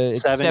 80 to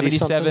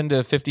 77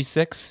 to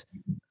 56.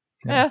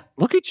 Yeah.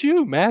 Look at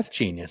you, math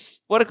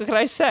genius. What can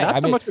I say?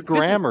 Not so much a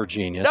grammar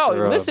genius. No,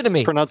 listen to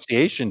me.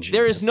 Pronunciation genius.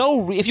 There is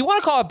no. If you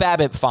want to call it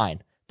BABIP,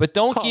 fine, but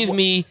don't give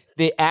me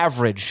the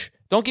average.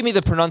 Don't give me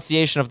the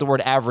pronunciation of the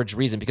word average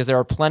reason, because there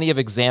are plenty of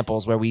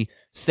examples where we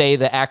say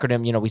the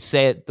acronym, we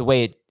say it the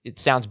way it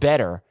sounds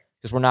better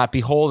because we're not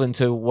beholden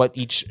to what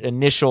each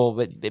initial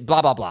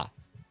blah, blah, blah.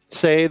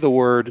 Say the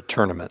word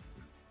tournament.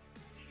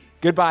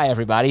 Goodbye,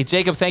 everybody.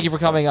 Jacob, thank you for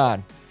coming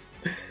on.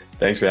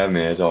 Thanks for having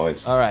me, as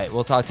always. All right.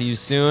 We'll talk to you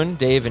soon.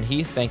 Dave and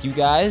Heath, thank you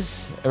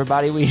guys.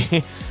 Everybody,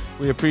 we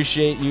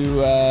appreciate you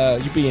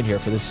being here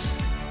for this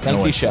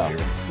lengthy show.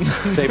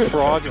 Say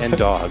frog and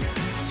dog.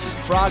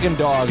 Frog and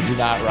dog do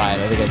not rhyme.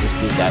 I think I just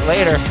proved that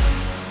later.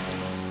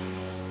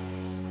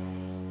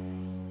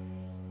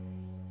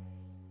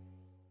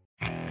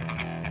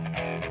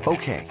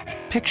 Okay,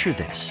 picture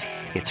this.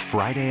 It's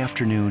Friday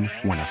afternoon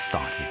when a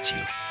thought hits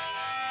you.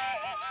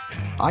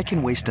 I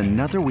can waste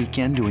another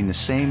weekend doing the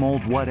same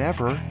old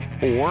whatever,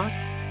 or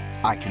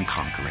I can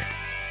conquer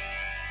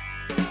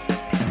it.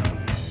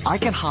 I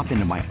can hop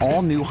into my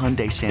all-new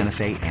Hyundai Santa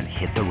Fe and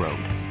hit the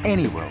road.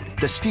 Any road.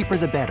 The steeper,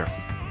 the better.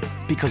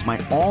 Because my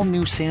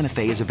all-new Santa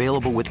Fe is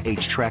available with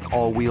H-Track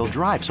all-wheel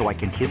drive, so I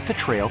can hit the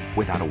trail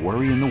without a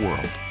worry in the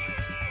world.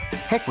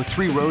 Heck, with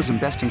 3 rows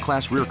and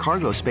best-in-class rear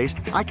cargo space,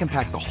 I can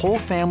pack the whole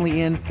family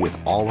in with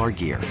all our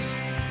gear.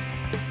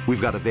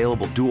 We've got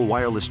available dual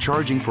wireless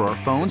charging for our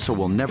phones, so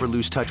we'll never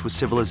lose touch with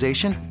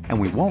civilization, and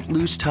we won't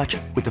lose touch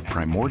with the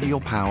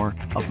primordial power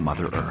of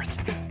Mother Earth.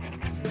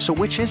 So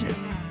which is it?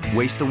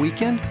 Waste the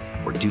weekend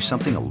or do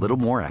something a little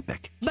more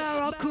epic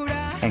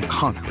and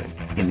conquer it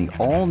in the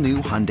all-new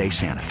Hyundai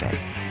Santa Fe?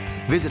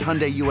 Visit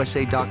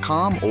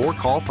HyundaiUSA.com or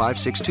call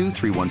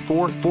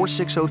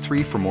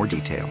 562-314-4603 for more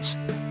details.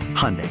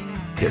 Hyundai,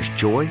 there's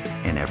joy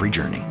in every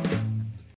journey.